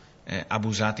erano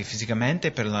abusati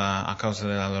fisicamente a causa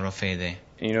della loro fede.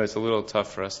 It's a little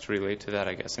tough for us to relate to that,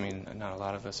 I guess. I mean, not a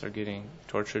lot of us are getting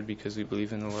tortured because we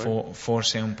believe in the Lord.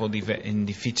 Forse è un po'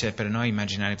 difficile per noi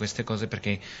immaginare queste cose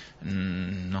perché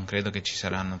non credo che ci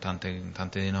saranno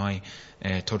tante di noi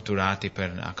torturati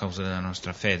a causa della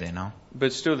nostra fede, no?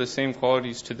 But still the same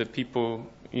qualities to the people,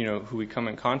 who we come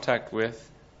in contact with.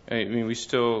 I mean, we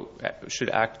still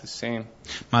should act the same.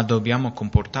 Ma dobbiamo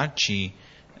comportarci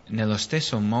nello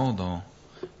stesso modo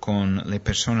con le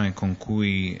persone con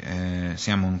cui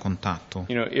siamo in contatto.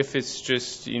 If it's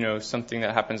just, something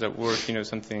that happens at work,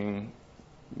 something,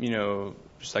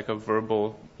 just like a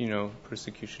verbal,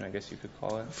 persecution, I guess you could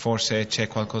call it. Forse c'è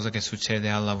qualcosa che succede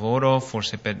al lavoro,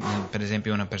 forse per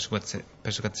esempio una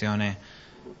persecuzione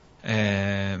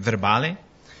verbale,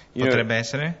 potrebbe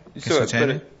essere che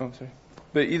succede.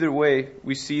 But either way,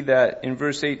 we see that in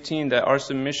verse 18 that our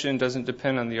submission doesn't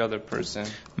depend on the other person.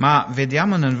 Ma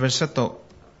vediamo nel versetto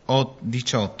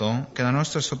 18 che la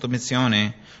nostra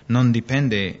sottomissione non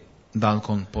dipende dal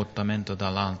comportamento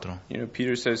dall'altro.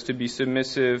 Peter says to be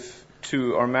submissive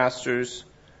to our masters,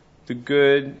 the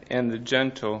good and the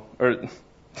gentle, or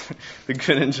the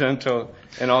good and gentle,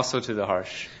 and also to the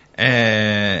harsh.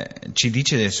 Ci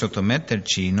dice di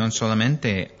sottometterci non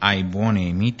solamente ai buoni e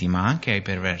ai miti, ma anche ai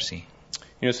perversi.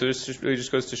 So this really just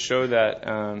goes to show that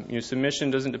submission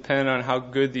doesn't depend on how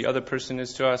good the other person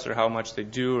is to us or how much they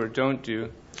do or don't do.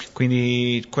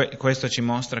 Quindi questo ci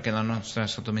mostra che la nostra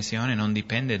sottomissione non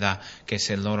dipende da che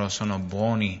se loro sono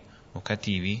buoni o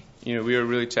cattivi. We are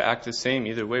really to act the same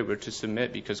either way. We're to submit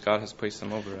because God has placed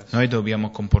them over us. Noi dobbiamo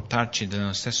comportarci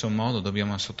nello stesso modo,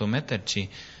 dobbiamo sottometterci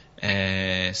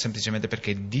semplicemente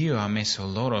perché Dio ha messo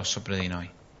loro sopra di noi.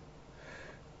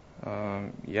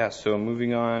 So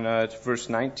moving on to verse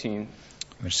 19.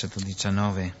 Versetto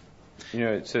 19.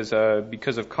 It says,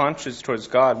 because of conscience towards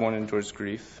God, one endures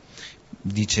grief.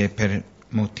 Dice per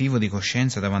motivo di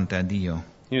coscienza davanti a Dio.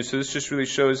 So this just really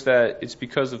shows that it's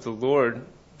because of the Lord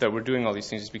that we're doing all these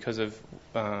things. It's because of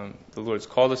the Lord's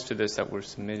called us to this that we're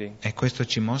submitting. E questo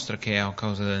ci mostra che è a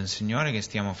causa del Signore che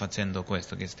stiamo facendo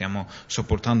questo, che stiamo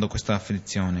sopportando questa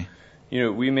afflizione.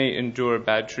 We may endure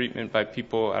bad treatment by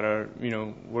people at our,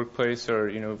 workplace or,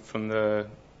 from the,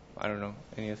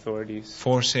 any authorities.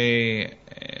 Forse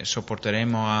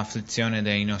sopporteremo afflizione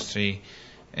dai nostri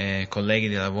colleghi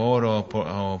di lavoro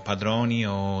o padroni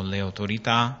o le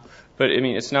autorità. But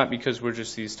it's not because we're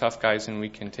just these tough guys and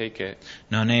we can take it.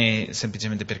 Non è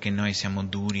semplicemente perché noi siamo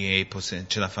duri e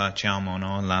ce la facciamo,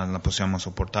 no? La possiamo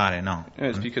sopportare, no.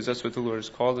 It's because that's what the Lord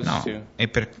has called us to.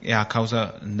 È a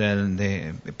causa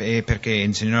è perché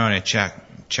il Signore ci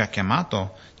ci ha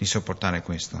chiamato di sopportare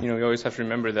questo. We always have to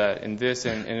remember that in this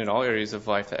and in all areas of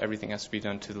life that everything has to be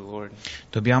done to the Lord.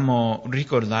 Dobbiamo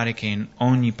ricordare che in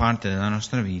ogni parte della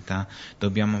nostra vita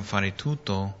dobbiamo fare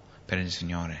tutto per il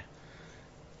Signore.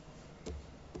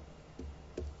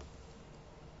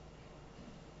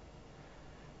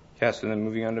 Yeah, so then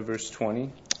moving on to verse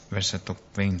 20. Versetto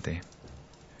 20.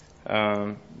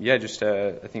 I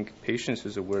think patience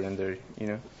is a word in there,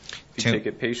 If you C'è- take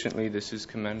it patiently, this is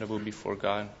commendable before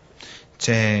God.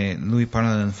 Lui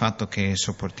parla del fatto che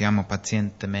sopportiamo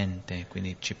pazientemente,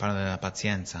 quindi ci parla della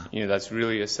pazienza. That's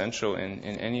really essential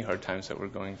in any hard times that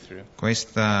we're going through.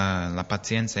 La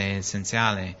pazienza è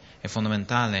essenziale, è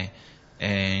fondamentale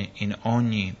in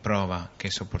ogni prova che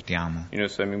sopportiamo.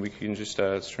 We can just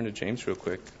let's turn to James real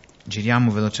quick.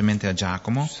 Giriamo velocemente a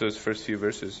Giacomo. So those first few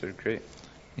verses are great.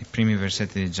 I primi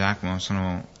versetti di Giacomo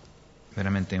sono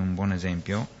veramente un buon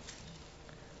esempio.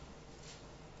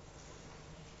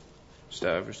 Just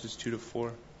verses 2 to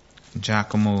 4.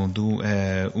 Giacomo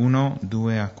 1,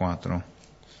 2 a 4.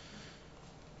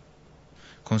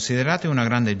 Considerate una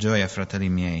grande gioia, fratelli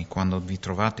miei, quando vi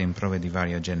trovate in prove di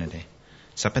vario genere,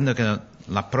 sapendo che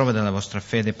la prova della vostra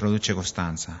fede produce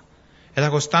costanza. E la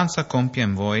costanza compie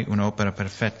in voi un'opera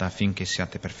perfetta affinché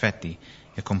siate perfetti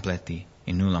e completi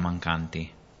e nulla mancanti.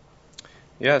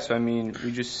 Yeah, so we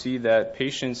just see that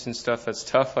patience and stuff that's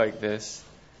tough like this,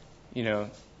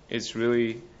 it's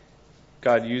really,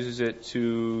 God uses it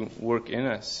to work in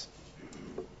us.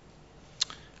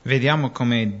 Vediamo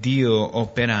come Dio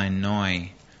opera in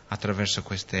noi attraverso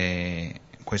queste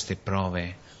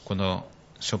prove, quando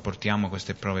sopportiamo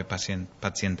queste prove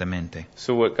pazientemente.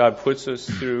 So what God puts us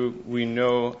through, we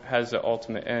know has the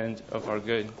ultimate end of our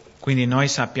good. Quindi noi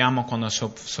sappiamo quando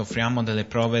soffriamo delle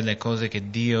prove, le cose che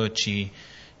Dio ci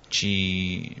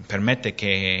permette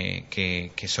che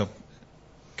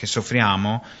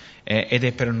soffriamo, ed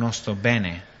è per il nostro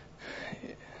bene.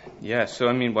 Yeah, so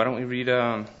why don't we read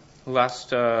last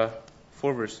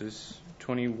 4 verses,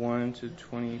 21 to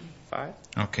 25?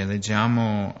 Ok,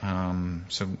 leggiamo 1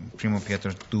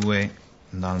 Pietro 2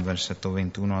 dal versetto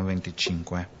 21 al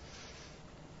 25.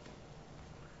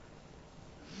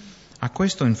 A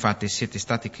questo infatti siete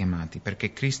stati chiamati,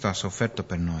 perché Cristo ha sofferto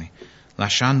per noi,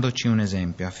 lasciandoci un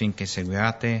esempio affinché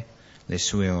seguiate le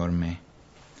sue orme.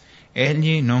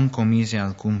 Egli non commise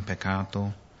alcun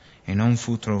peccato e non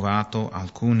fu trovato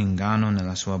alcun inganno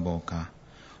nella sua bocca.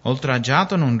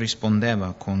 Oltraggiato non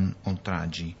rispondeva con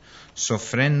oltraggi,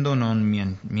 soffrendo non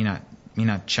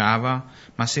minacciava,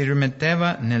 ma si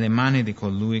rimetteva nelle mani di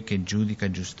colui che giudica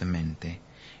giustamente.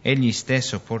 Egli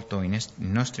stesso portò i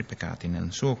nostri peccati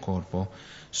nel suo corpo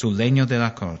sul legno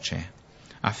della croce,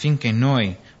 affinché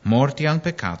noi, morti al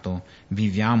peccato,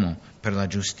 viviamo per la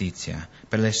giustizia.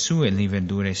 Per le sue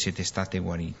lividure siete stati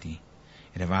guariti.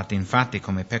 Eravate infatti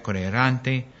come pecore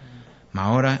erranti,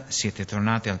 ma ora siete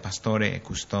tornati al pastore e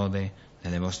custode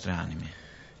delle vostre anime.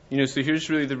 So here's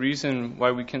really the reason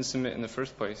why we can submit in the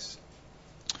first place.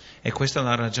 E questa è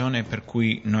la ragione per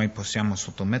cui noi possiamo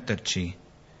sottometterci,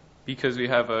 Because we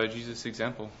have a Jesus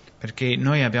example. perché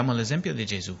noi abbiamo l'esempio di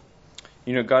Gesù.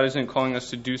 God isn't calling us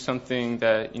to do something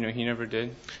that, He never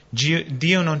did.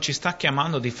 Dio non ci sta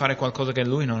chiamando di fare qualcosa che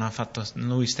Lui non ha fatto,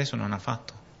 Lui stesso non ha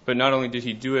fatto. But not only did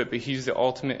He do it, but He's the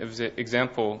ultimate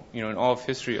example, in all of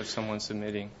history of someone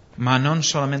submitting. Ma non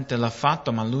solamente l'ha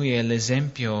fatto, ma Lui è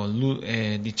l'esempio, lui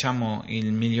è,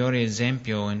 il migliore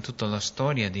esempio in tutta la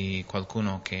storia di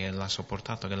qualcuno che l'ha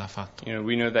sopportato, che l'ha fatto.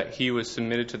 We know that He was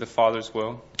submitted to the Father's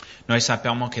will. Noi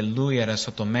sappiamo che Lui era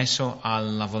sottomesso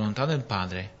alla volontà del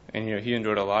Padre. And He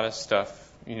endured a lot of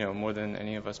stuff, more than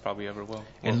any of us probably ever will.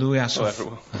 E Lui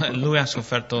ha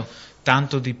sofferto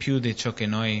tanto di più di ciò che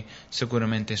noi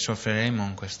sicuramente soffriremo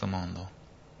in questo mondo.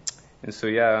 And so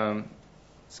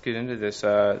let's get into this.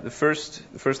 The first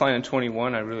line in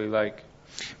 21 I really like.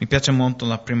 Mi piace molto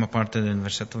la prima parte del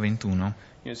versetto 21.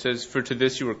 It says, "For to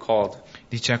this you were called."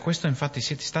 Dice: a questo infatti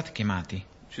siete stati chiamati.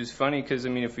 Which is funny because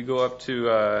if we go up to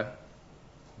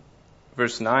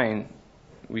verse 9,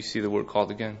 we see the word called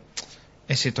again.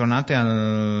 E se tornate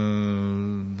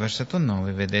al versetto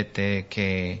 9 vedete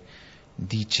che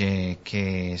dice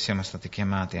che siamo stati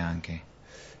chiamati anche.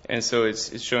 And so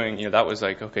it's showing, that was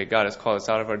like, okay, God has called us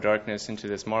out of our darkness into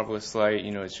this marvelous light.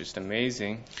 It's just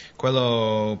amazing.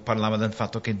 Quello parlava del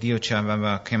fatto che Dio ci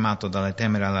aveva chiamato dalle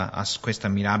tenebre a questa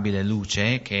mirabile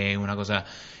luce, che è una cosa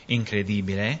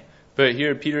incredibile. But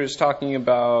here Peter is talking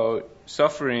about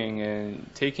suffering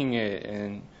and taking it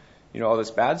and, all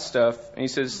this bad stuff. And he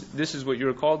says, this is what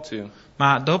you're called to.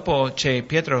 Ma dopo c'è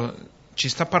Pietro ci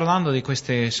sta parlando di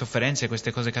queste sofferenze,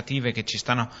 queste cose cattive che ci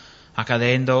stanno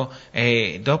accadendo,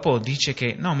 e dopo dice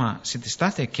che no, ma siete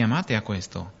state chiamate a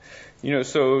questo.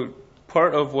 So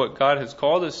part of what God has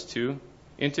called us to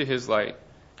into His light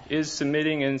is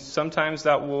submitting, and sometimes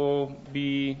that will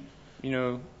be,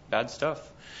 bad stuff.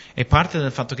 E parte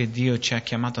del fatto che Dio ci ha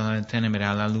chiamato dalle tenebre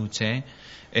alla luce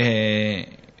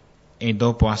e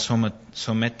dopo a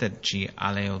sommetterci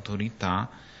alle autorità,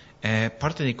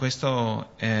 parte di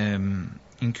questo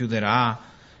includerà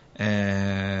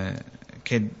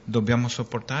che dobbiamo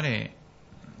sopportare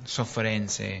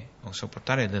sofferenze o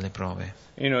sopportare delle prove.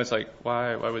 It's like,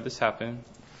 why would this happen?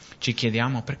 Ci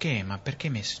chiediamo perché, ma perché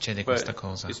mi succede questa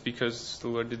cosa? It's because the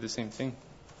Lord did the same thing.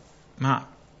 Ma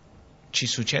ci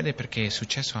succede perché è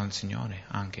successo al Signore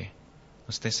anche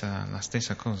la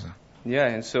stessa cosa.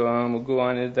 Yeah, and so we'll go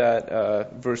on in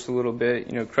that verse a little bit.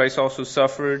 Christ also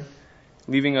suffered,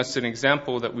 leaving us an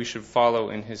example that we should follow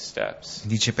in His steps.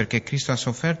 Dice perché Cristo ha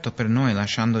sofferto per noi,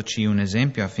 lasciandoci un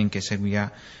esempio affinché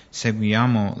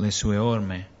seguiamo le sue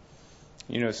orme.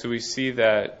 So we see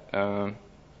that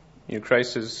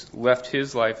Christ has left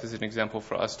His life as an example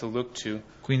for us to look to.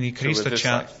 Quindi to live this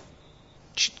life.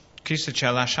 Cristo ci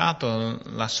ha lasciato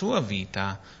la sua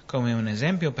vita come un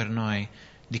esempio per noi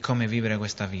di come vivere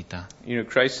questa vita.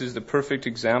 Christ is the perfect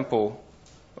example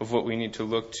of what we need to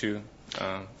look to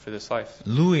for this life.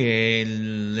 Lui è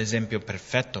l'esempio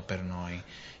perfetto per noi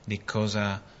di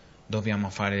cosa dobbiamo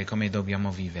fare, di come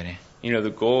dobbiamo vivere.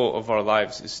 The goal of our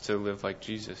lives is to live like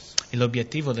Jesus. E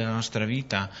l'obiettivo della nostra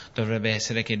vita dovrebbe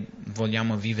essere che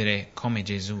vogliamo vivere come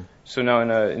Gesù. So now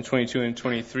in 22 and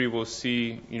 23 we'll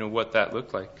see, what that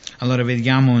looked like. Allora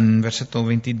vediamo in versetto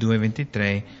 22 e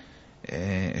 23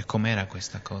 com'era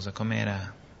questa cosa,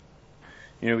 com'era.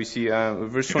 We see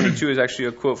verse 22 is actually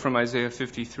a quote from Isaiah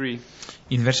 53.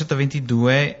 Il versetto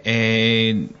 22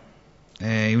 è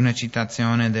una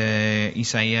citazione di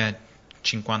Isaia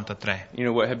 53.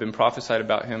 What had been prophesied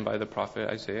about him by the prophet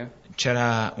Isaiah.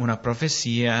 C'era una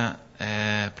profezia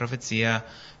dal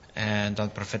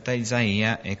profeta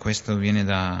Isaia, e questo viene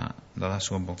dalla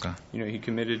sua bocca. He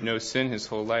committed no sin his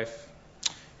whole life.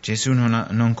 Gesù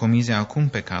non commise alcun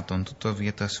peccato in tutta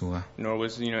vita sua. Nor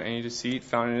was any deceit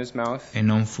found in his mouth. E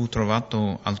non fu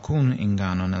trovato alcun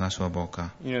inganno nella sua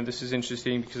bocca. This is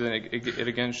interesting because it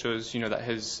again shows that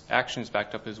his actions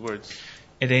backed up his words.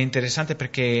 Ed è interessante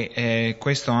perché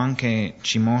questo anche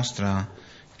ci mostra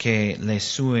che le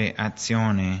sue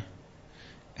azioni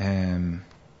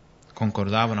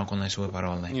concordavano con le sue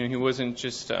parole. He wasn't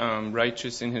just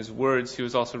righteous in his words, he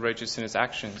was also righteous in his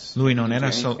actions. Lui non era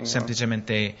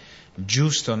semplicemente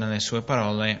giusto nelle sue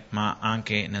parole, ma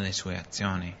anche nelle sue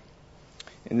azioni.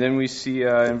 And then we see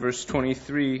in verse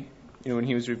 23, when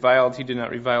he was reviled, he did not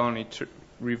revile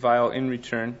in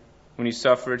return. When he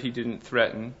suffered, he didn't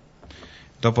threaten.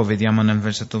 Dopo vediamo nel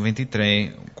versetto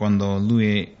 23, quando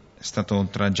lui è stato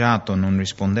oltraggiato, non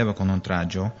rispondeva con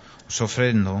oltraggio,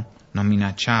 soffrendo non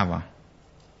minacciava.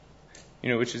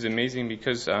 Which is amazing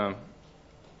because,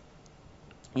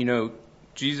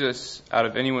 Jesus, out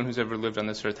of anyone who's ever lived on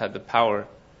this earth, had the power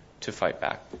to fight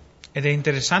back. Ed è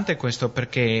interessante questo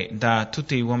perché da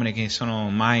tutti gli uomini che sono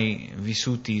mai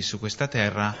vissuti su questa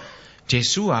terra,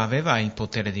 Gesù aveva il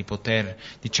potere di poter,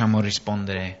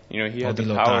 rispondere He o had di the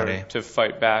lottare. power to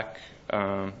fight back,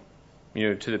 to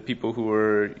the people who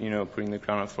were, putting the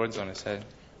crown of thorns on his head.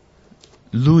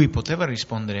 Lui poteva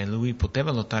rispondere, lui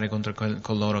poteva lottare contro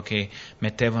coloro che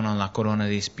mettevano la corona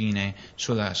di spine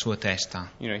sulla sua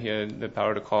testa. He had the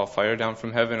power to call fire down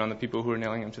from heaven on the people who were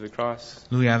nailing him to the cross.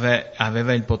 Lui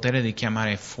aveva il potere di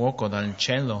chiamare fuoco dal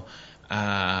cielo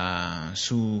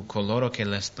su coloro che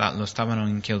lo stavano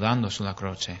inchiodando sulla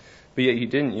croce. But yet he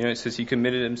didn't. It says he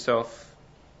committed himself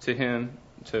to him,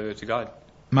 to God.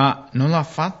 Ma non l'ha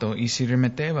fatto, e si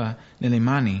rimetteva nelle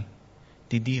mani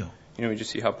di Dio. We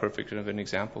just see how perfect of an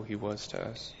example he was to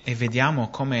us. E vediamo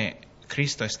come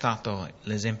Cristo è stato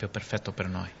l'esempio perfetto per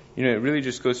noi. It really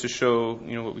just goes to show,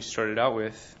 what we started out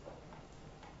with.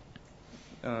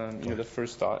 The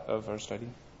first thought of our study.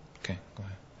 Okay, go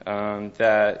ahead.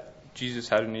 That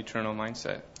Jesus had an eternal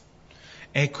mindset.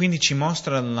 E quindi ci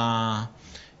mostra la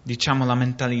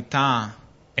mentalità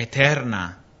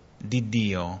eterna di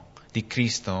Dio, di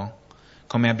Cristo,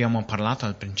 come abbiamo parlato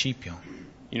al principio.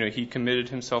 He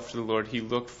committed himself to the Lord. He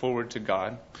looked forward to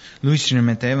God. Lui si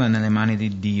rimetteva nelle mani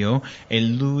di Dio e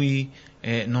lui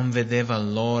non vedeva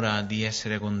l'ora di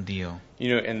essere con Dio.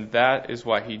 And that is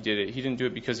why he did it. He didn't do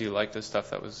it because he liked the stuff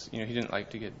that was, he didn't like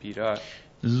to get beat up.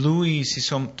 Lui si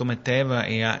sottometteva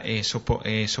e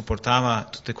sopportava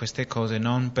tutte queste cose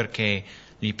non perché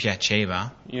gli piaceva.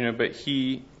 But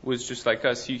he was just like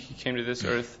us. He came to this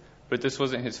earth But this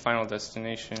wasn't his final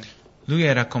destination. Lui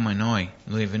era come noi,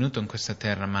 lui è venuto in questa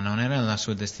terra, ma non era la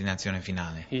sua destinazione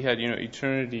finale. He had,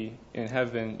 eternity in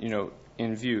heaven,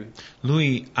 in view.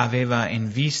 Lui aveva in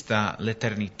vista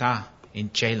l'eternità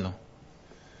in cielo.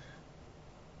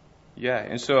 Yeah,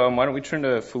 and so why don't we turn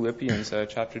to Philippians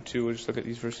chapter 2. We'll just look at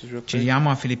these verses real Ci quick.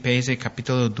 diamo a Filippesi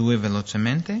capitolo 2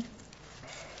 velocemente.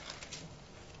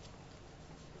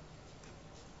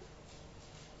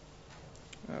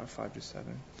 5 to 7.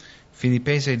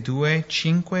 Filippesi 2,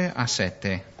 5 a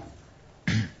 7.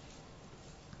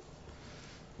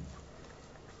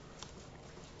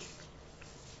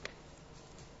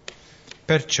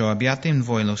 Perciò abbiate in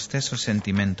voi lo stesso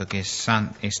sentimento che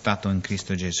è stato in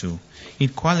Cristo Gesù,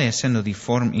 il quale, essendo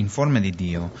in forma di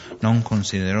Dio, non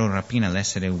considerò rapina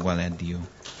l'essere uguale a Dio,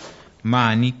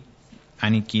 ma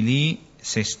annichilì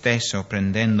se stesso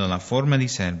prendendo la forma di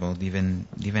servo,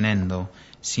 divenendo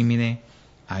simile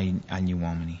agli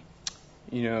uomini.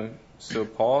 So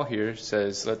Paul here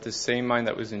says, let the same mind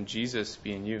that was in Jesus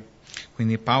be in you.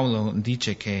 Quindi Paolo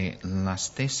dice che la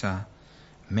stessa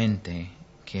mente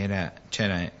che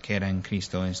era in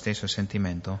Cristo, il stesso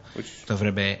sentimento,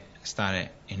 dovrebbe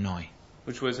stare in noi.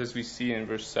 Which was, as we see in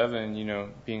verse 7,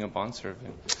 being a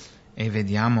bondservant. E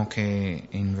vediamo che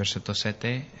in versetto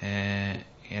 7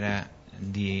 era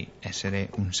di essere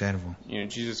un servo.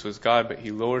 Jesus was God, but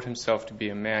he lowered himself to be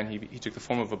a man. He took the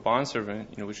form of a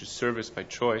bondservant, which is service by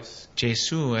choice.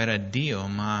 Gesù era Dio,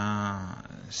 ma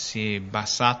si è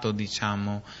abbassato,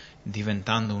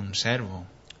 diventando un servo.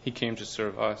 He came to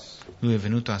serve us. Lui è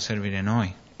venuto a servire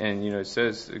noi. And, it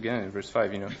says, again, in verse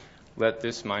 5, let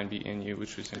this mind be in you,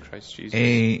 which was in Christ Jesus.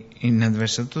 E nel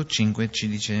versetto 5 ci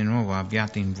dice di nuovo,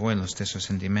 abbiate in voi lo stesso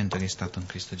sentimento che è stato in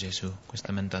Cristo Gesù,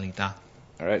 questa mentalità.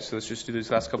 All right, so let's just do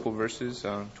these last couple verses,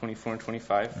 24 and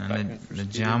 25.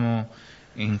 Leggiamo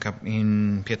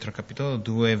in Pietro capitolo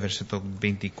 2, versetto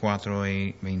 24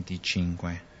 e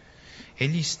 25.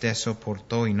 Egli stesso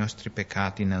portò i nostri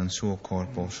peccati nel suo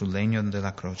corpo sul legno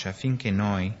della croce, affinché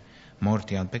noi,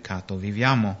 morti al peccato,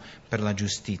 viviamo per la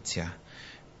giustizia.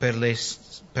 Per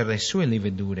le sue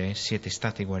lividure siete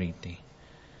stati guariti.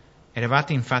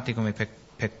 Eravate infatti come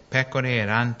pecore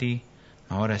erranti,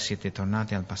 ma ora siete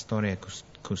tornati al pastore e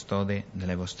custode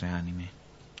delle vostre anime.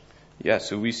 Yeah,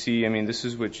 so we see, this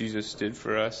is what Jesus did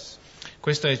for us.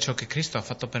 Questo è ciò che Cristo ha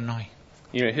fatto per noi.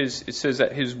 It says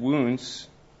that his wounds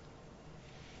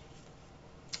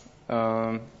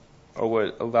are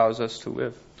what allows us to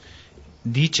live.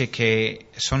 Dice che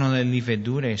sono le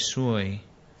lividure sue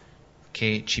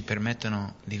che ci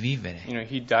permettono di vivere.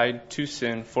 He died to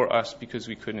sin for us because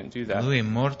we couldn't do that. Lui è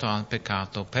morto al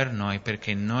peccato per noi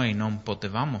perché noi non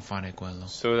potevamo fare quello.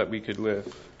 So that we could live.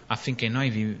 Affinché noi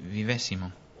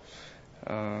vivessimo.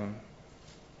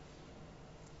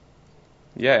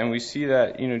 Yeah, and we see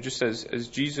that, just as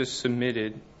Jesus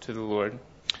submitted to the Lord.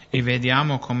 E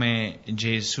vediamo come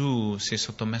Gesù si è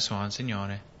sottomesso al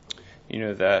Signore.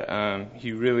 That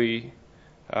he really,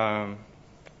 there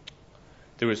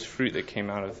was fruit that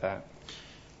came out of that.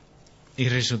 Il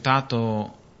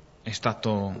risultato è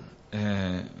stato,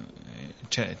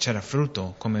 c'era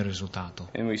frutto come risultato.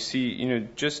 And we see,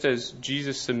 just as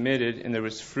Jesus submitted and there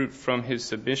was fruit from his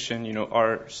submission,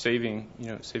 our saving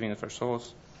of our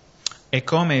souls. E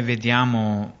come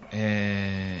vediamo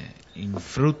il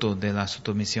frutto della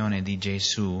sottomissione di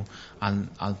Gesù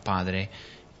al Padre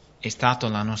è stato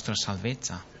la nostra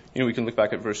salvezza. We can look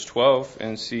back at verse 12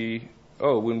 and see,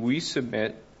 when we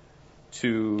submit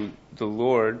to the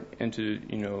Lord and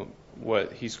to,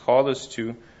 what he's called us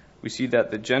to, we see that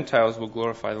the Gentiles will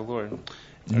glorify the Lord.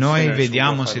 Noi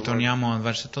vediamo, se torniamo al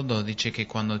versetto 12, che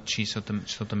quando ci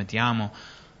sottomettiamo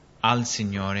al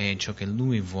Signore e ciò che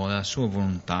Lui vuole, la sua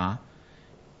volontà,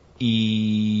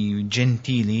 i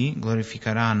gentili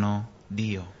glorificheranno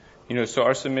Dio. So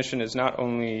our submission is not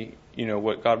only,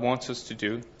 what God wants us to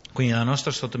do. Quindi la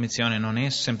nostra sottomissione non è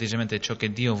semplicemente ciò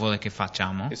che Dio vuole che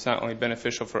facciamo. It's not only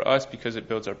beneficial for us because it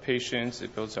builds our patience,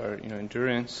 it builds our,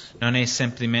 endurance. Non è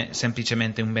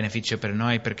semplicemente un beneficio per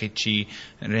noi perché ci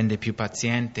rende più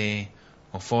paziente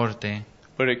o forte.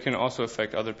 But it can also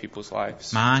affect other people's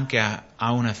lives. Ma anche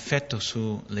ha un effetto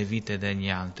sulle vite degli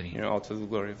altri. All to the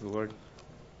glory of the Lord.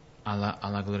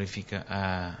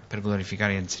 Per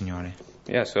glorificare il Signore.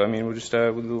 Yeah, so we'll just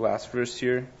we'll do the last verse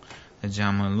here.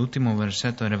 Leggiamo l'ultimo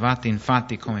versetto. Eravate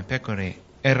infatti come pecore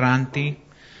erranti,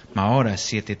 ma ora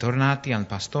siete tornati al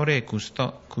pastore e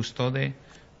custode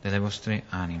delle vostre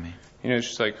anime. It's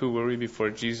just like, who were we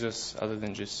before Jesus other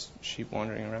than just sheep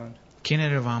wandering around? Chi ne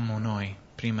eravamo noi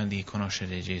prima di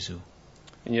conoscere Gesù?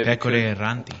 And yet Pecore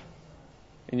erranti.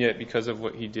 And yet because of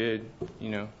what he did,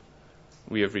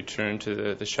 we have returned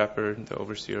to the shepherd, the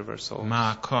overseer of our souls.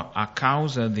 ma a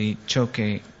causa di ciò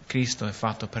che Cristo ha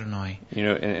fatto per noi, You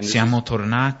know, and siamo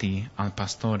tornati al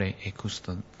pastore e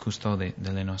custode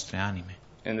delle nostre anime.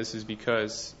 and this is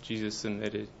because Jesus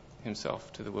submitted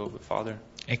himself to the will of the Father.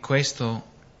 E questo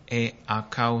è a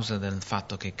causa del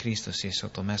fatto che Cristo si è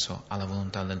sottomesso alla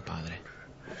volontà del Padre.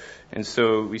 And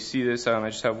so we see this. I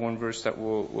just have one verse that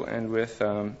we'll end with.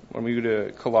 When we go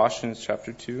to Colossians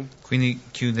chapter 2. Quindi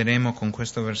chiuderemo con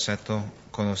questo versetto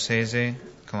Colossese,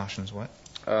 Colossians what?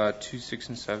 2, 6,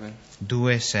 and 7.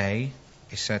 2, 6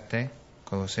 e 7.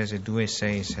 Colossese 2,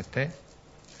 6 e 7.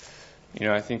 You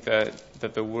know, I think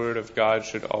that the Word of God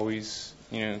should always,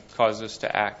 cause us to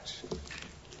act.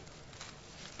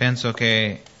 Penso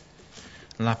che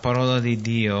la parola di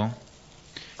Dio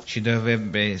ci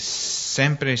dovrebbe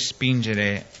sempre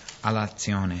spingere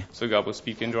all'azione. So God will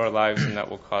speak into our lives, and that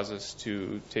will cause us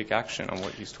to take action on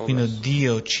what He's told Quindi us.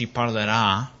 Dio ci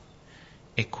parlerà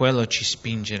e quello ci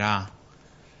spingerà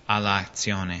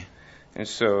all'azione. And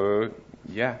so,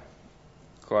 yeah,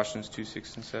 Colossians 2,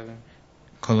 6, and 7.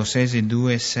 Colossesi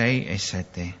 2, 6 e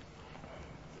 7.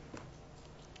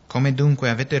 Come dunque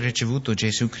avete ricevuto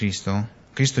Gesù Cristo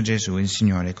Gesù il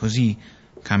Signore, così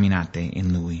camminate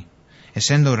in Lui,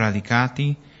 essendo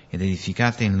radicati ed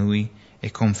edificati in Lui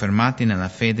e confermati nella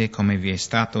fede come vi è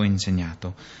stato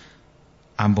insegnato,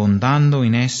 abbondando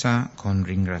in essa con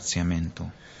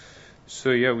ringraziamento.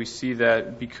 So yeah, we see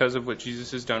that because of what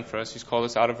Jesus has done for us, He's called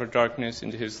us out of our darkness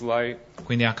into His light.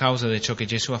 Quindi a causa di ciò che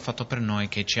Gesù ha fatto per noi,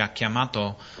 che ci ha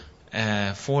chiamato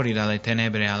fuori dalle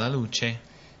tenebre alla luce,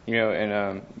 You know,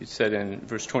 and it said in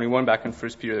verse 21 back in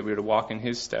 1 Peter that we are to walk in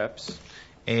His steps.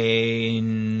 e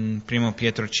in Primo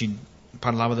Pietro ci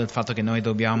parlava del fatto che noi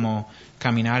dobbiamo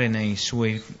camminare nei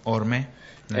suoi orme,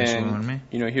 nelle sue orme.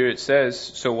 And, here it says,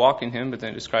 so walk in Him, but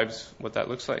then it describes what that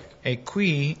looks like. E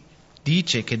qui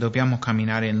dice che dobbiamo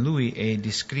camminare in Lui e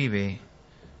descrive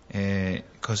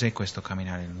cos'è questo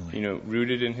camminare in Lui.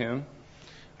 Rooted in Him,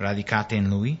 Radicati in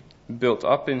Lui, built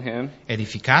up in Him,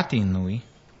 edificati in Lui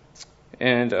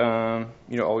and,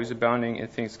 always abounding in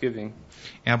thanksgiving.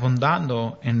 e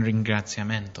abbondando in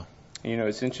ringraziamento.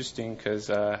 It's interesting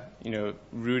because,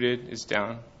 rooted is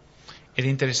down. Ed è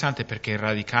interessante perché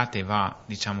radicate va,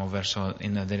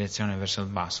 in la direzione verso il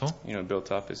basso, Built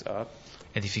up is up.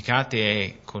 edificati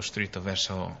è costruito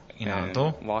verso in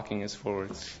alto, And walking is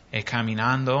forwards. e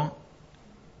camminando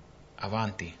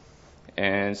avanti.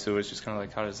 And so it's just kind of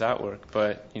like, how does that work?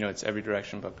 But, it's every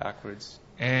direction but backwards.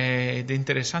 Ed è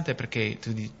interessante perché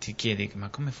tu ti chiedi, ma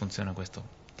come funziona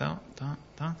questo?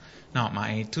 No, ma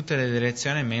è in tutte le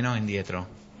direzioni meno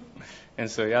indietro. And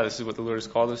so, yeah, this is what the Lord has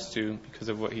called us to because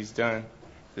of what He's done.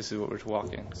 This is what we're to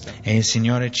walk in. So. E il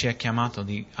Signore ci ha chiamato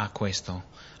a questo,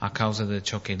 a causa di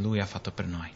ciò che Lui ha fatto per noi.